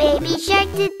do do. Baby shark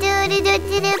do do do do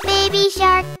do do. Baby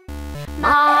shark.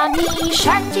 Mommy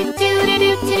shark do do do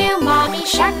do do do. Mommy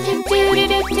shark do do do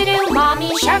do do do. Mommy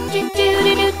shark do do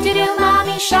do do do do.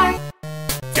 Mommy shark.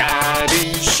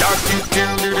 Daddy shark do do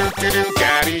do do do do.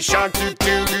 Daddy shark do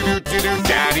do do do do do.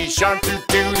 Daddy shark do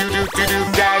do do do do do.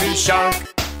 Daddy shark.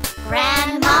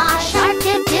 Grandma shark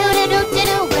do do do do do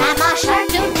do. Grandma shark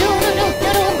do do do do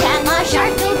do do. Grandma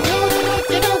shark do do do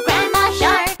do do. Grandma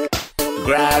shark.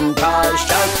 Grandpa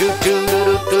shark do do do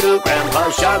do do. Grandpa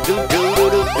shark do do do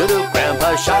do do do.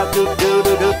 Grandpa shark do do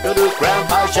do do do do.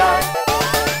 Grandpa shark.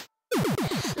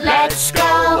 Let's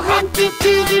go hunt do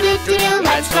do do do do do.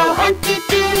 Let's go hunt do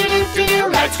do do do do do.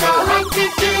 Let's go hunt do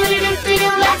do do do do do.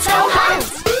 Let's go hunt.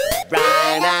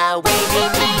 Run away, do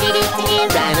do do do do do.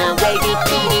 Run away, do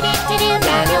do do do do do.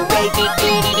 Run away, do do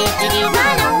do do do do.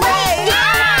 Run away.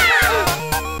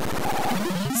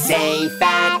 Safe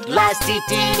at last, do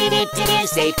do do do do do.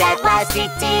 Safe at last, do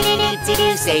do do do do do.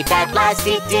 Safe at last,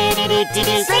 do do do do do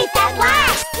do. Safe at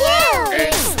last. Phew.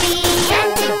 It's the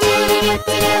end do do do do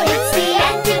do do. It's the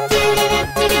end do do do do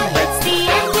do do. It's the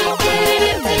end do do do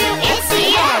do do do. It's the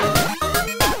end.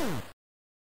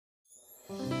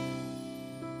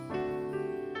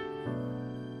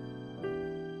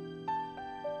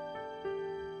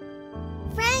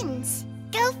 dreams.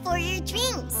 Go for your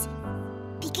dreams.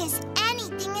 Because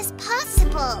anything is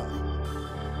possible.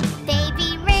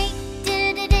 Baby Ray,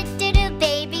 do-do-do-do-do.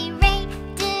 Baby Ray,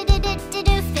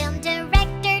 do-do-do-do-do. Film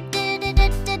director,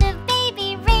 do-do-do-do-do.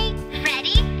 Baby Ray.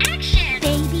 Ready, action.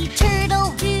 Baby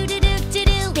Turtle,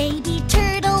 do-do-do-do-do. Baby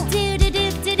Turtle,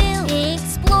 do-do-do-do-do.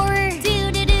 Explorer,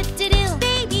 do-do-do-do-do.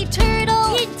 Baby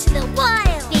Turtle, into the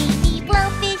wild. Baby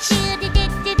Blowfish,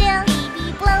 do-do-do-do-do.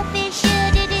 Baby Blowfish,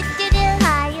 do-do-do-do-do.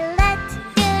 Pilot,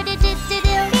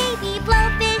 do-do-do-do-do. Baby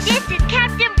Blowfish, this is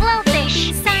Captain Blowfish.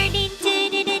 Baby Sardine,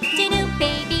 do-do-do-do-do.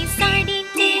 Baby Sardine,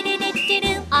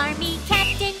 do-do-do-do-do. Army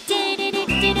Captain,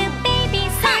 do-do-do-do-do. Baby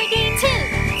Sardine, 2,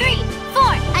 3,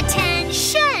 4,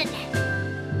 attention!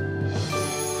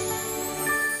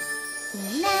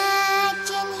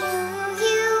 Imagine who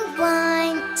you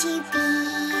want to be.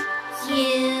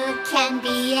 You can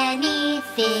be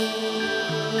anything.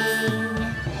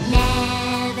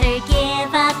 Never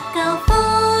give up, go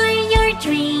for your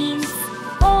dreams.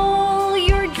 All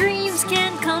your dreams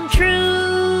can come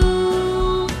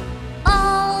true.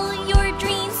 All your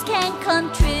dreams can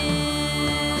come true.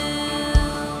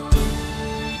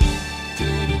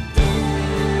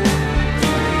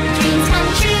 Dreams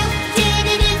come true.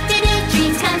 Do-do-do-do-do.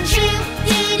 Dreams come true.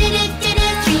 Do-do-do-do-do.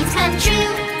 Dreams come true.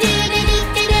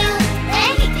 Do-do-do-do-do.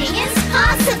 Anything is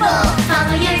possible.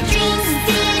 Follow your dreams.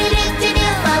 Do-do-do-do-do.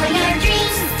 Follow your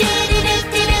dreams.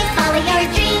 Do-do-do-do-do. Follow your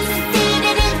dreams.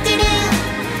 Do-do-do-do-do.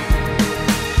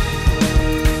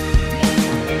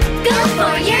 Go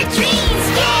for your dreams.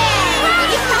 Yeah!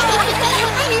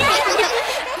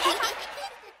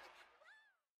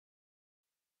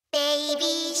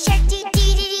 Baby shark doo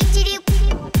doo doo doo doo.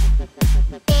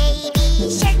 Baby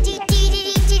shark doo doo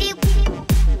doo doo doo.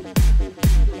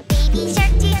 Baby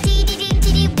shark doo doo doo doo doo. Baby shark doo doo doo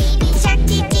doo doo. Baby shark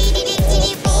doo doo doo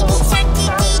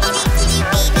doo doo.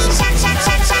 Baby shark shark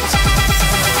shark shark shark.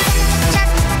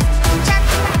 Shark shark shark shark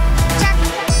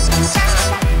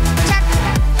shark shark.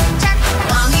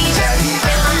 Mommy shark,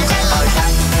 grandma shark, shark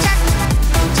shark shark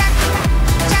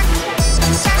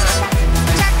shark shark shark.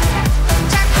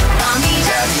 Mommy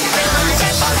shark, grandma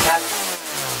shark, shark.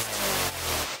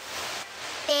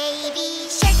 Baby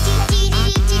shark doo doo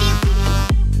doo doo doo.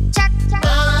 Shark,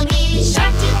 mommy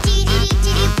shark doo doo doo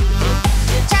doo doo.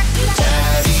 Shark,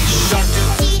 daddy shark doo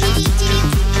doo doo doo doo.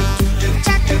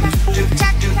 Shark, shark, shark,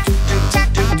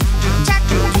 shark,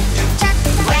 shark.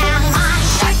 Grandma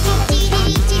shark doo doo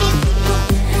doo doo doo.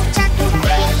 Shark,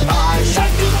 grandpa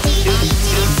shark doo doo doo doo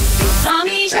doo.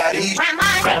 Mommy, daddy, grandma,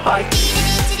 grandpa.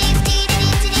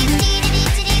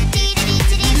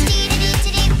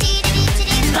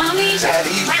 Mommy,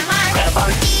 daddy, grandma, grandpa.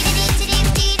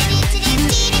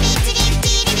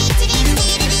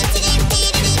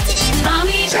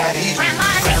 Mommy, daddy, grandma,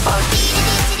 grandpa.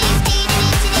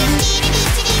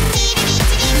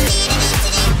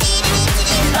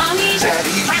 Mommy,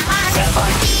 daddy, grandma, grandpa.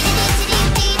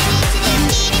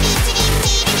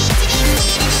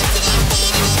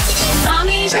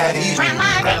 Mommy, daddy, grandma,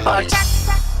 grandpa.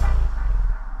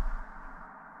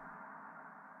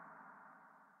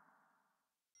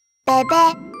 Bebe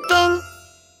fin.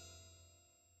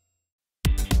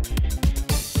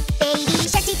 Baby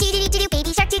shark doo doo doo doo.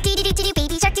 Baby shark doo doo doo doo.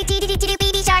 Baby shark doo doo doo doo.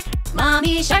 Baby shark.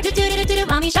 Mommy shark doo doo doo doo.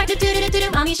 Mommy shark doo doo doo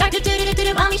doo. Mommy shark doo doo doo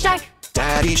doo. Mommy shark.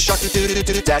 Daddy shark doo doo doo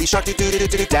doo. Daddy shark doo doo doo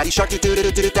doo. Daddy shark doo doo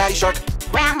doo doo. Daddy shark.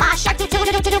 Grandma shark doo doo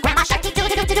doo doo. Grandma shark doo doo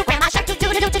doo doo. Grandma shark doo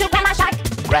doo doo doo. Grandma shark.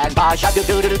 Grandpa shark doo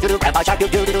doo doo doo. Grandpa shark doo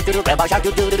doo doo doo. Grandpa shark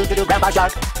doo doo doo doo. Grandpa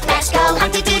shark. Let's go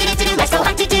hunt doo doo doo doo. Let's go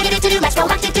hunt doo doo doo doo. Let's go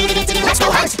hunt doo doo doo doo. Let's go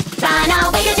hunt. Run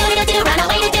away doo doo doo doo. Run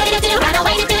away doo doo doo doo. Run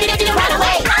away doo doo doo doo. Run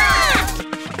away. Ah!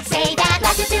 Say that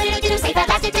last doo doo doo doo. Say that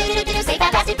last doo doo doo doo. Say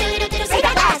that last doo doo doo doo. Say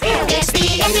that last. It's the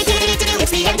end doo doo doo doo.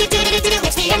 It's the end doo doo doo doo.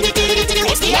 It's the end doo doo doo doo.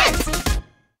 It's the end.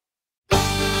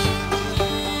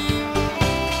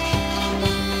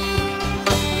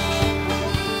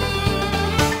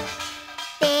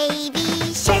 Baby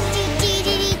shark doo doo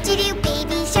doo doo doo.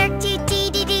 Baby shark doo doo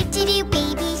doo doo doo.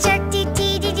 Baby shark doo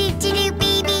doo doo doo doo.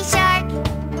 Baby shark.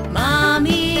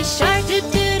 Mommy shark doo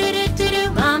doo doo doo doo.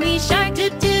 Mommy shark doo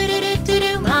doo doo doo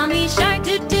doo. Mommy shark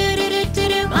doo doo doo doo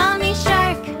doo. Mommy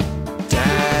shark.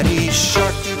 Daddy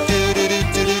shark doo doo doo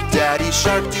doo doo. Daddy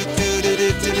shark doo doo doo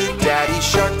doo doo. Daddy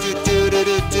shark doo doo doo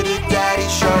doo doo. Daddy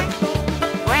shark.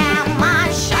 Grandma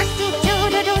shark doo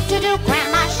doo doo doo doo.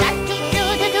 Grandma shark doo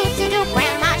doo doo doo doo.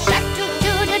 Grandma shark doo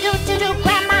doo doo doo doo.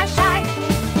 Grandma shark.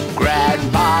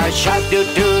 Grandpa shark doo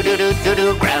doo doo doo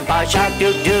doo. Grandpa shark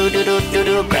doo doo doo doo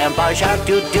doo. Grandpa shark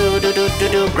doo doo doo doo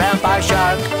doo. Grandpa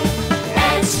shark.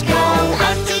 Let's go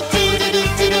hunt doo doo doo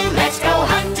doo doo. Let's go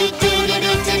hunt doo doo doo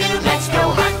doo doo. Let's go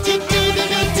hunt doo doo doo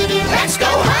doo doo. Let's go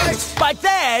hunt. But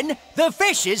then the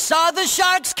fishes saw the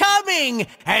sharks coming,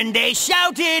 and they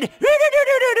shouted, run!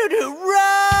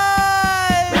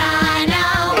 Run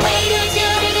away,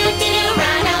 do-do-do-do-do,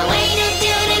 run away,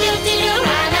 do-do-do-do-do,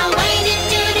 run away,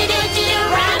 do-do-do-do-do,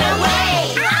 run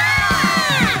away.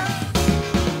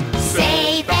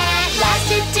 Safe at last,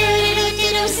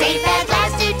 do-do-do-do-do, safe at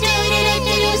last,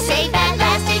 do-do-do-do-do, safe at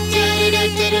last,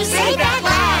 do-do-do-do-do, safe at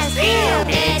last.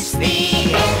 It's the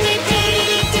end,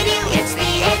 do-do-do-do-do, it's the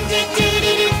end,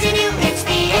 do-do-do-do-do, it's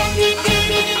the end,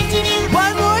 do-do-do-do-do.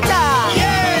 One more time!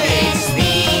 It's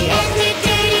the end,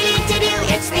 do-do-do-do-do,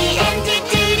 it's the end,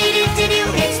 do-do-do-do-do,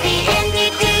 it's the end,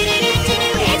 do-do-do-do-do,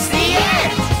 it's the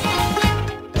end.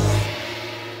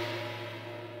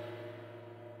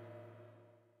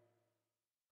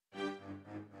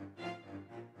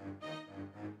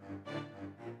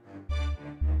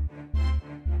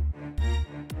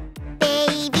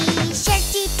 Baby shark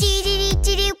doo doo doo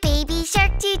doo doo, baby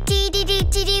shark doo doo doo doo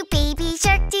doo doo, baby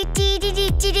shark doo doo doo doo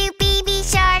doo doo, baby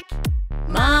shark.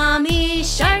 Mommy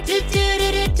shark do do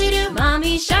do do do do.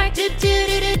 Mommy shark do do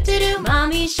do do do do.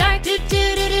 Mommy shark do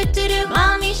do do do do do.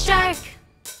 Mommy shark.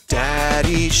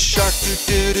 Daddy shark doo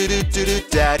doo doo doo doo doo.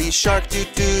 Daddy shark doo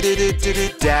doo doo doo doo doo.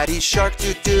 Daddy shark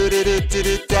doo doo doo doo doo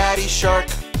doo. Daddy shark.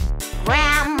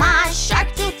 Grandma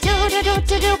shark doo doo doo doo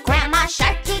doo doo, grandma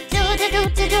shark doo doo doo doo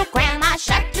doo doo, grandma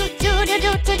shark doo doo doo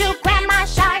doo doo doo, grandma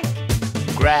shark.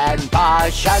 Grandpa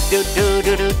shark do do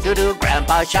do do do do.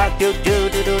 Grandpa shark do do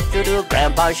do do do do.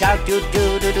 Grandpa shark do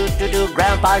do do do do do.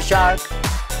 Grandpa shark.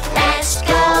 Let's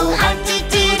go hunt,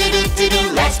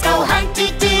 do-do-do-do-do-do. Let's go hunt,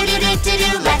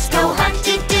 do-do-do-do-do-do. Let's go hunt,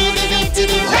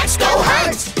 do-do-do-do-do-do. Let's go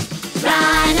hunt.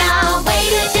 Run away,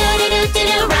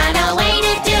 do-do-do-do-do. Run away,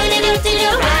 do-do-do-do-do.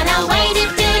 Run away,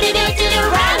 do-do-do-do-do.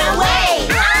 Run away.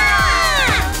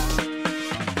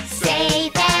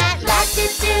 Safe at last,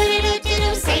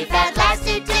 do-do-do-do-do. Safe at last,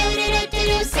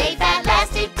 do-do-do-do-do. Safe at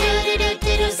last,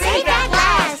 do-do-do-do-do. Safe at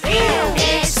last.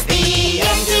 It's the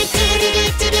end,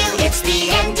 do-do-do-do-do. It's the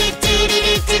end,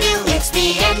 do-do-do-do-do. It's the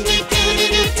end,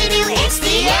 do-do-do-do-do. It's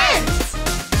the end.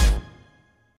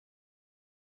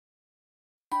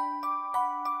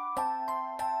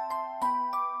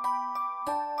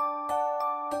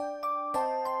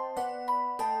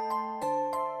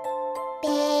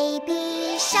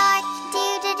 Baby shark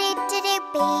doo doo doo doo doo,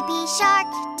 baby shark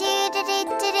doo doo doo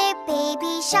doo doo,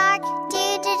 baby shark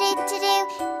doo doo doo doo doo.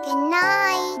 Good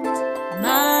night.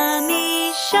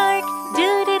 Mommy shark do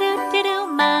do do do do.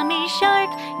 Mommy shark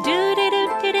do do do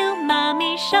do do.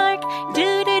 Mommy shark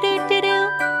do do do do do.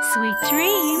 Sweet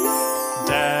dreams.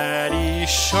 Daddy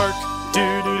shark,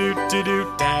 doo doo doo doo doo.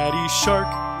 Daddy shark,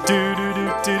 doo doo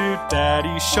doo doo doo.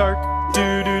 Daddy shark,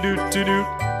 doo doo doo doo doo.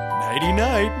 Nighty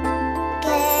night.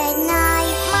 Good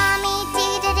night, mommy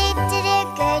doo doo doo doo doo.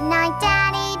 Good night,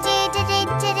 daddy doo doo doo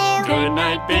doo doo. Good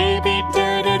night, baby.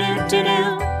 Doo doo doo doo doo.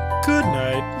 Good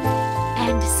night.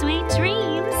 And sweet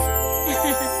dreams.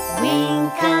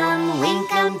 Winkum,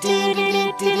 winkum,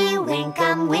 doo-doo-doo-doo-doo.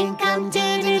 Winkum, winkum,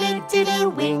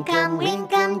 doo-doo-doo-doo-doo. Winkum,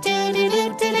 winkum,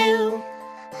 doo-doo-doo-doo-doo.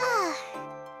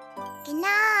 Good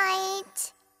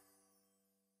night.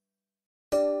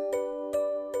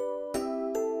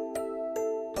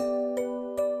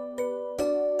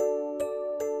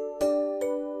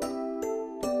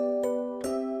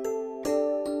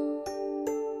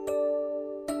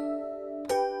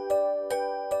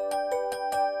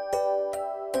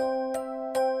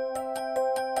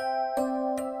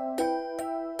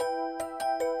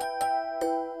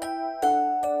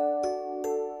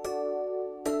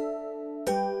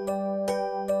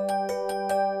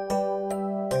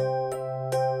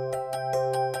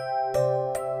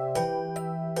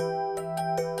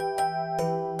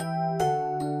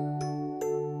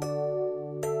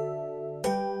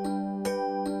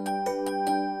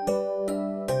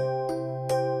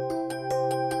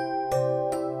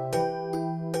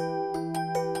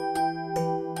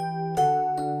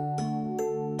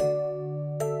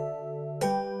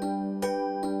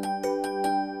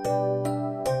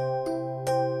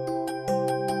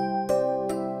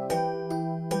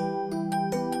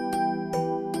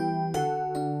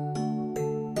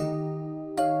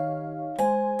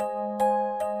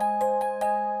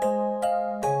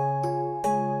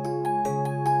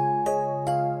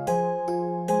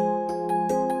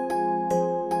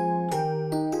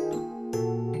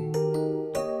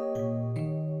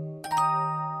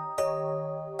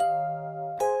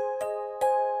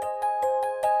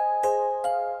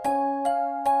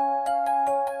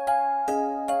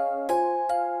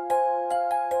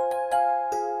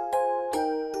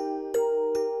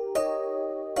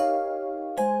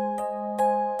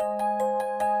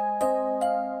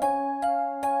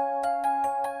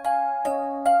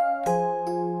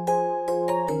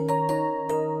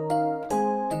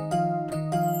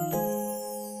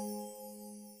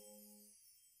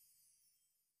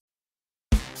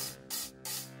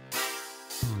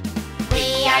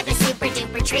 super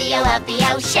duper trio of the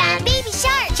ocean. Baby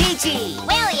Shark, Gigi,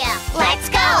 William, let's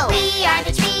go. We are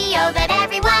the trio that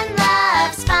everyone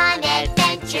loves. Fun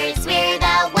adventures, we're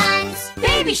the ones.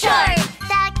 Baby Shark,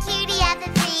 The cutie of the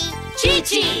three.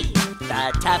 Gigi,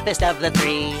 the toughest of the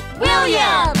three.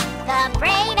 William, the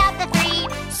brain of the three.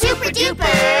 Super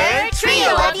duper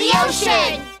trio of the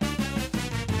ocean.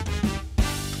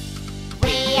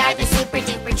 We are the super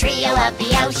duper trio of the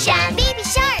ocean. Baby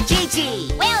Shark,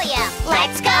 Gigi, William,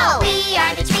 let's go. We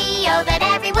are the trio that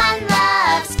everyone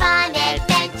loves. Fun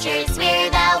adventures, we're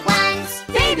the ones.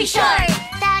 Baby Shark,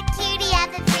 The cutie of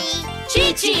the three.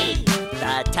 Gigi,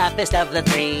 the toughest of the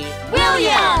three.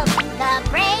 William, the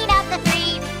brain of the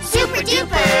three. Super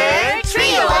duper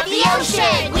trio of the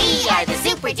ocean. We are the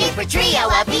super duper trio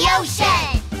of the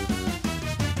ocean.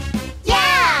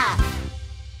 Yeah!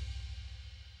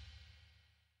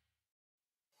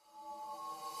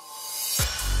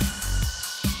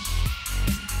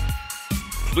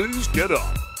 Please get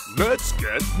up. Let's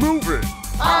get moving.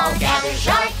 All gather,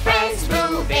 shark friends,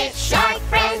 move it. Shark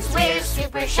friends, we're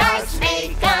super sharks.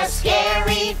 Make a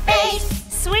scary face.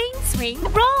 Swing, swing,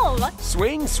 roll.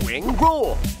 Swing, swing,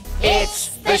 roll. It's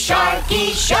the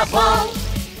Sharky Shuffle.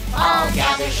 All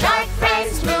gather, shark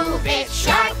friends, move it.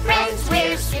 Shark friends,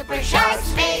 we're super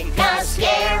sharks. Make a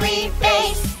scary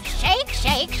face. Shake,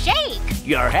 shake, shake.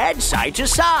 your head side to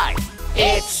side.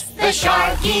 It's the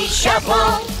Sharky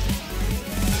Shuffle.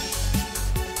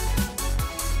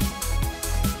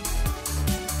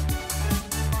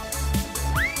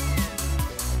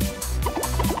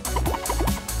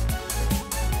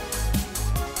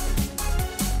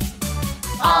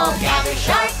 All gather,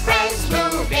 shark friends,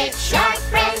 move it. Shark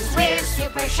friends, we're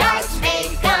super sharks.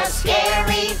 Make a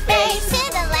scary face.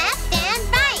 To the left and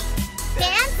right.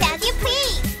 Dance as you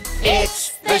please. It's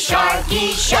the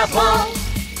Sharky Shuffle.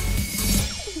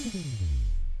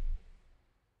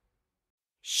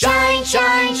 Shine,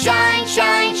 shine, shine,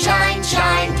 shine, shine,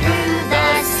 shine through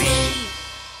the sea.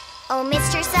 Oh,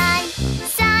 Mr. Sun,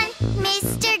 Sun,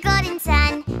 Mr. Golden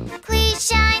Sun, please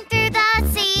shine through the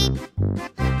sea.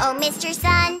 Oh, Mr.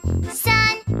 Sun,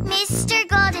 Sun, Mr.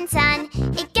 Golden Sun,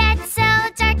 it gets so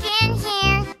dark in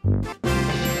here.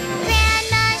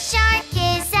 Grandma Shark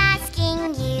is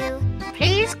asking you,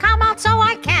 Please come out so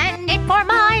I can knit for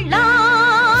my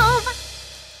love.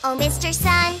 oh, Mr.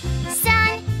 Sun,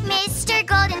 Sun, Mr.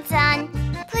 Golden Sun,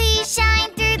 please shine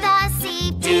through the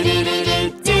sea.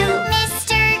 Do-do-do-do-do.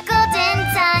 Mr. Golden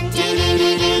Sun.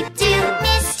 Do-do-do-do-do.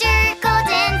 Mr.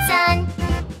 Golden Sun.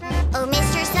 Oh,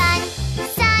 Mr. Sun,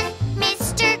 Sun,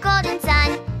 Mr. Golden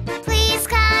Sun, please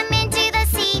come into the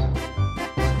sea.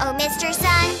 Oh, Mr.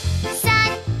 Sun, Sun,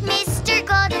 Mr.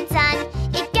 Golden Sun,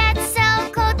 it gets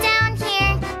so cold down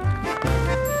here.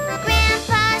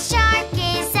 Grandpa Shark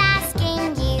is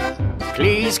asking you,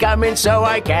 Please come in so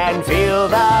I can feel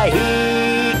the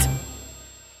heat.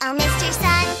 oh, Mr.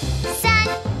 Sun, Sun,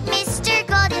 Mr.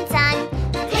 Golden Sun,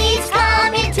 please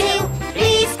come into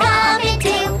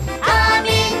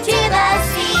the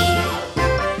sea.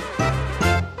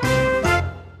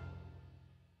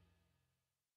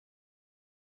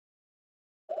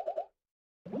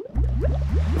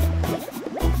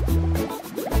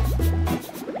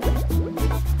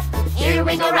 Here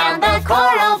we go round the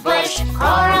coral bush,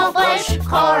 coral bush,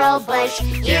 coral bush.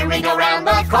 Here we go round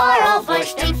the coral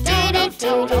bush, do do do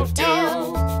do do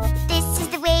do. This is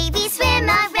the way we swim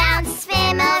around,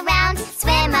 swim around,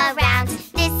 swim around.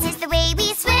 This is the way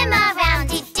we swim around,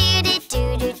 do do do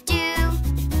do do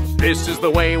do. This is the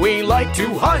way we like to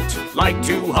hunt, like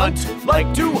to hunt,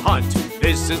 like to hunt.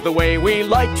 This is the way we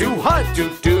like to hunt, do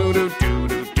do do do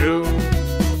do do.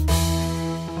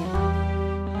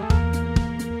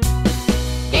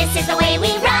 This is the way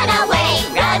we run away,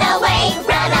 run away,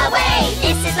 run away.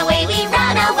 This is the way we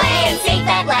run away and save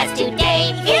that last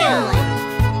today.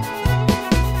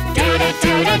 Do do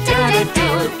do do do do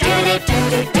do do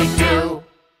do do do.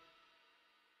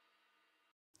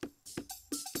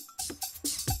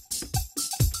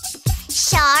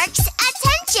 Sharks,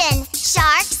 attention!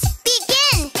 Sharks,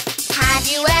 begin! Have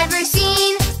you ever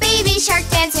seen baby shark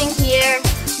dancing here?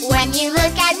 When you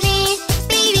look at me,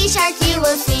 baby shark, you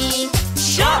will see.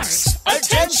 Sharks,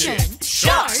 attention!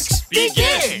 Sharks,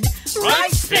 begin!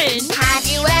 Right spin! Have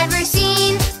you ever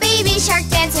seen baby shark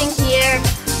dancing here?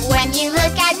 When you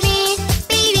look at me,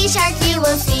 baby shark, you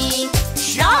will see.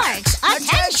 Sharks,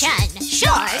 attention!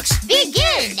 Sharks,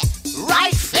 begin!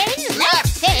 Right fin, left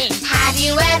fin. Have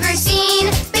you ever seen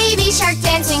baby shark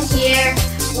dancing here?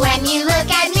 When you look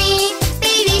at me,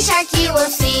 baby shark, you will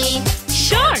see.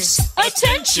 Sharks,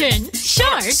 attention!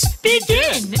 Sharks,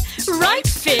 begin! Right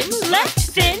fin, left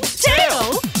fin,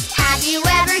 tail. Have you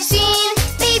ever seen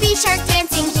baby shark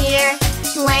dancing here?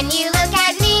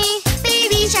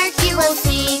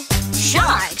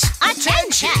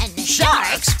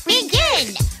 sharks,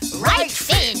 begin! Right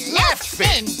fin, left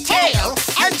fin, tail,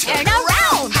 and turn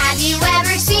around! Have you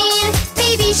ever seen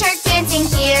baby shark dancing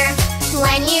here?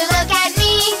 When you look at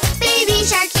me, baby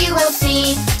shark, you will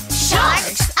see.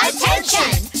 Sharks,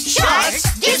 attention!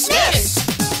 Sharks, dismiss!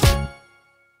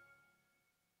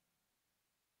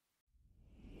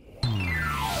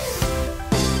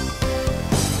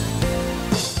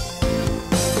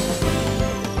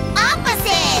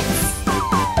 Opposites!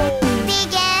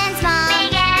 Big and small,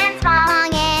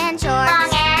 long and short,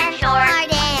 hard and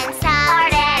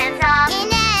soft,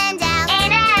 in and out.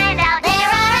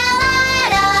 There are a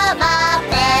lot of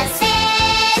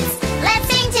opposites. Let's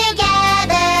sing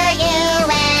together, you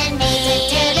and me.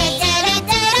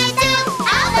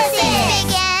 Opposites!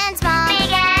 Big and small,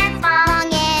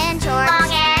 long and short,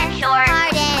 hard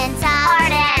and soft,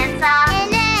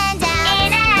 in and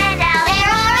out.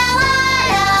 There are a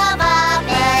lot of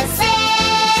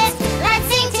opposites. Let's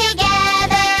sing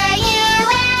together, you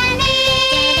and me.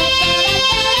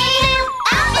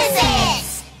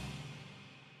 Opposites!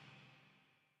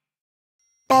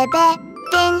 Bebe,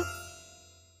 fin.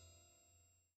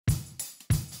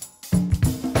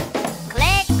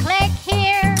 Click, click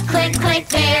here, click, click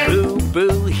there. Boo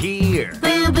boo here.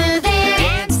 Boo, boo there.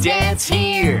 Dance, dance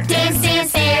here. Dance,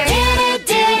 dance there. Do,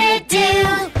 do,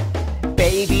 do, do.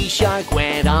 Baby shark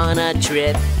went on a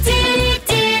trip, Do, do,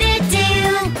 do, do,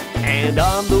 do. and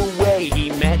on the way he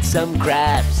met some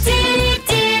crabs. Do,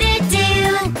 do, do,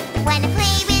 do. Wanna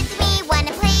play with me?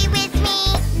 Wanna play with me?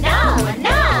 No,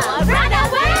 no, run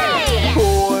away!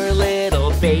 Poor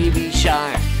little baby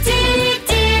shark. Do,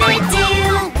 do, do, do.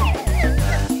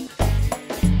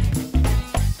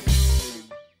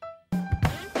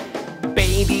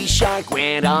 Baby shark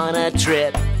went on a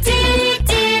trip, Do,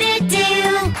 do, do,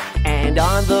 do. and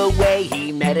on the way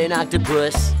he met an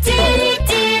octopus. Do, do,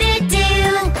 do,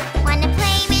 do. Wanna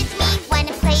play with me?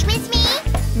 Wanna play with me?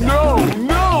 No,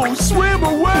 no, swim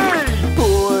away!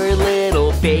 Poor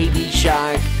little baby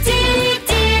shark. Do,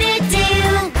 do, do,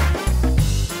 do.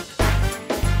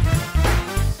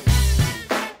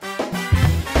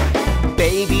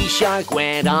 Baby shark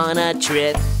went on a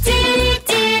trip, Do,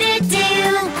 do, do,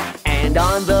 do. and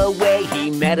on the way he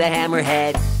met a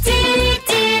hammerhead. Do,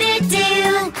 do, do,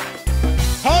 do.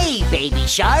 Hey, baby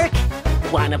shark,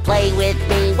 wanna play with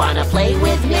me? Wanna play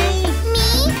with me?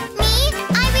 Me?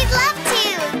 I would love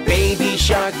to. Baby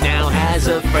shark now has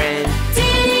a friend. Do,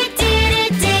 do,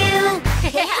 do,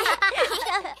 do.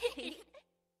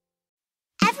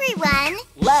 Everyone,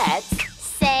 Let's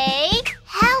say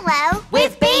hello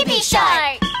With Baby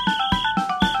Shark.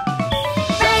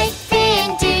 Right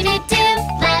fin, do do do.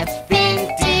 Left fin,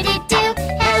 do do do.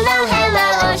 Hello, hello,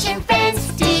 ocean friends.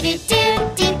 Do do do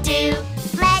do do.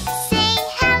 Let's say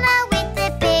hello with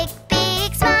a big,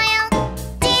 big smile.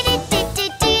 Do do do do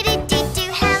do do do do.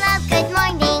 Hello, good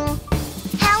morning.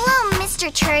 Hello, Mr.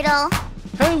 Turtle.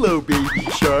 Hello, baby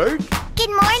shark. Good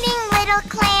morning, little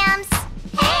clams.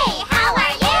 Hey, how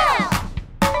are you?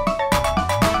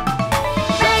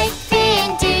 Right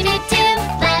fin, do do do.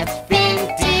 Left fin,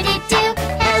 do do do.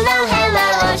 Hello, hello,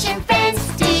 ocean friends.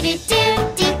 Do do do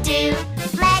do do.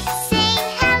 Let's say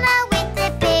hello with a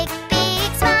big, big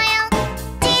smile.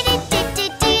 Do do do do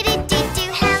do do do do.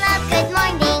 Hello, good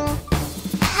morning.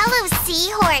 Hello,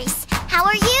 seahorse. How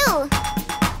are you?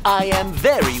 I am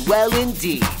very well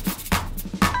indeed.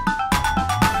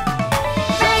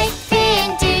 Right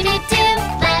fin, do do do.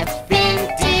 Left fin,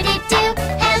 do do do.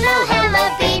 Hello, hello,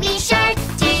 baby shark.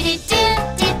 Do do do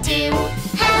do do.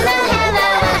 Hello, hello,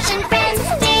 ocean friends.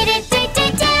 Do do do do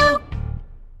do.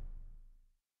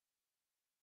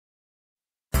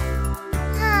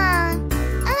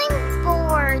 I'm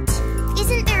bored.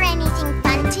 Isn't there anything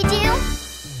fun to do?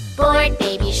 Bored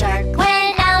baby shark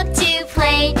went out to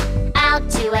play, out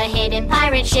to a hidden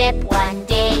pirate ship one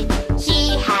day.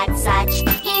 He had such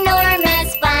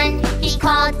enormous fun. He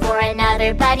called for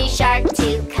another buddy shark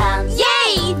to come.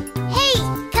 Yay! Hey,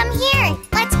 come here.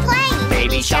 Let's play.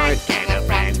 Baby shark and a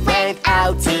friend went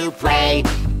out to play,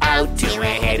 out to a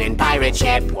hidden pirate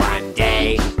ship one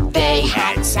day. They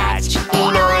had such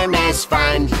enormous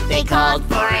fun. They called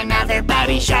for another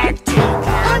buddy shark to come.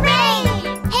 Hooray!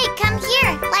 Hey, come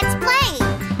here. Let's play.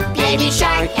 Baby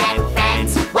shark and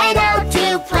friends went out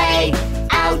to play,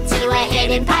 out to a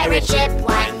hidden pirate ship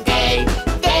one day.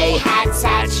 They had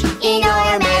such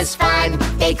enormous fun.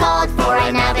 They called for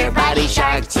another buddy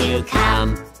shark to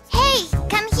come. Hey,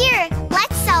 come here.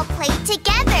 Let's all play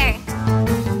together.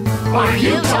 Are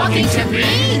you talking to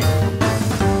me?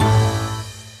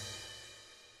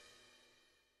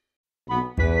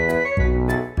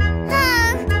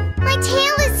 My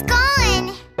tail is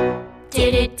gone.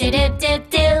 Do do do do do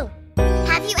do.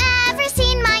 Have you ever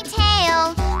seen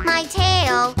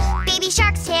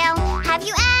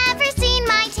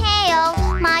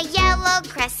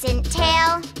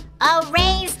A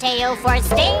raised tail for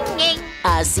stinging.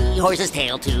 A seahorse's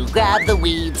tail to grab the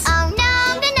weeds. Oh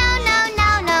no, no, no, no,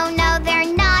 no, no, no, they're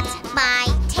not my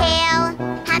tail.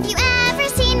 Have you ever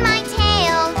seen my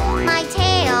tail? My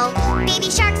tail,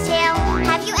 baby shark's tail.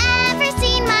 Have you ever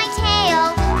seen my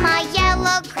tail? My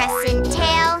yellow crescent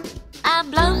tail. A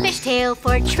blowfish tail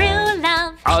for true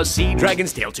love. A sea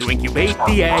dragon's tail to incubate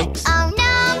the eggs. Oh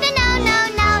no, no, no, no,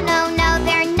 no, no, no,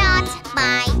 they're not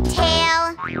my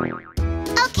tail.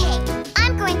 Okay,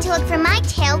 I'm going to look for my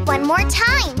tail one more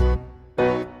time.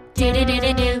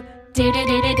 Do-do-do-do-do,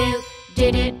 do-do-do-do-do,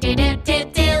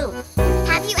 do-do-do-do-do-do.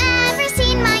 Have you ever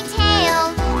seen my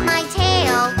tail? My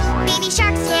tail, baby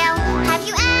shark's tail. Have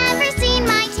you ever seen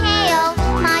my tail?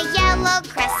 My yellow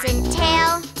crescent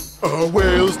tail. A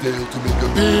whale's tail to make a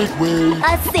big wave.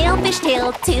 A sailfish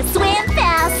tail to swim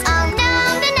fast. Oh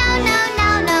no, no, no, no, no,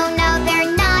 no, no,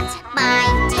 they're not my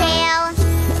tail.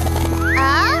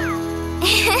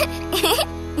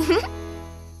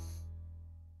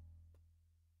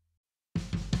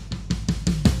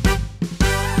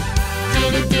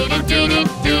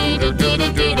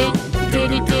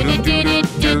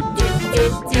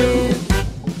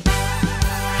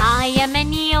 I am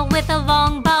an eel with a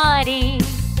long body.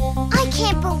 I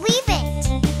can't believe it.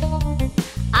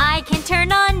 I can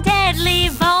turn on deadly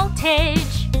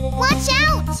voltage. Watch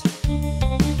out.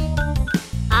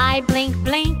 I blink,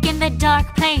 blink in the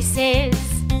dark places.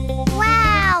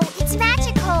 Wow, it's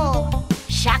magical.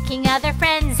 Shocking other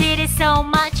friends, it is so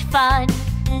much fun.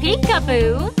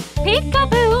 Peekaboo,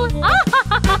 peekaboo.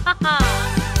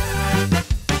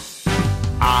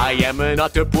 I am an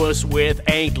octopus with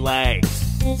 8 legs.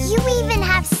 You even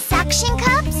have suction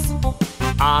cups?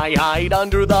 I hide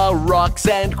under the rocks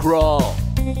and crawl.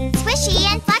 Squishy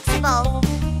and flexible.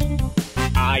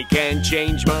 I can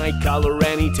change my color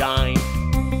anytime.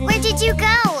 Where did you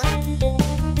go?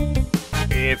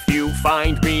 If you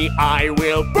find me, I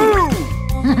will boo!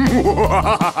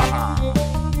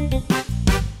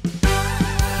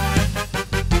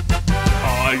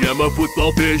 I am a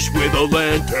football fish with a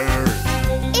lantern.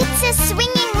 It's a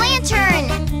swinging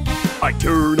lantern. I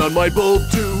turn on my bulb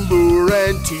to lure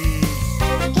and tease.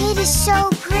 It is so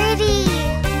pretty.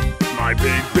 My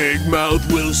big, big mouth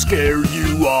will scare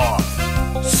you off.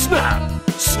 Snap!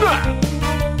 Snap!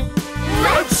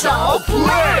 Let's all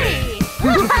play!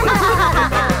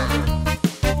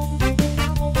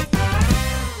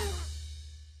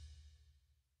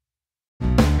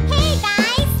 Hey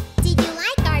guys! Did you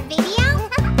like our video?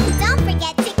 Don't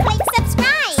forget to click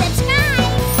subscribe.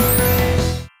 Subscribe!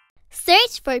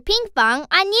 Search for Pinkfong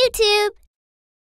on YouTube.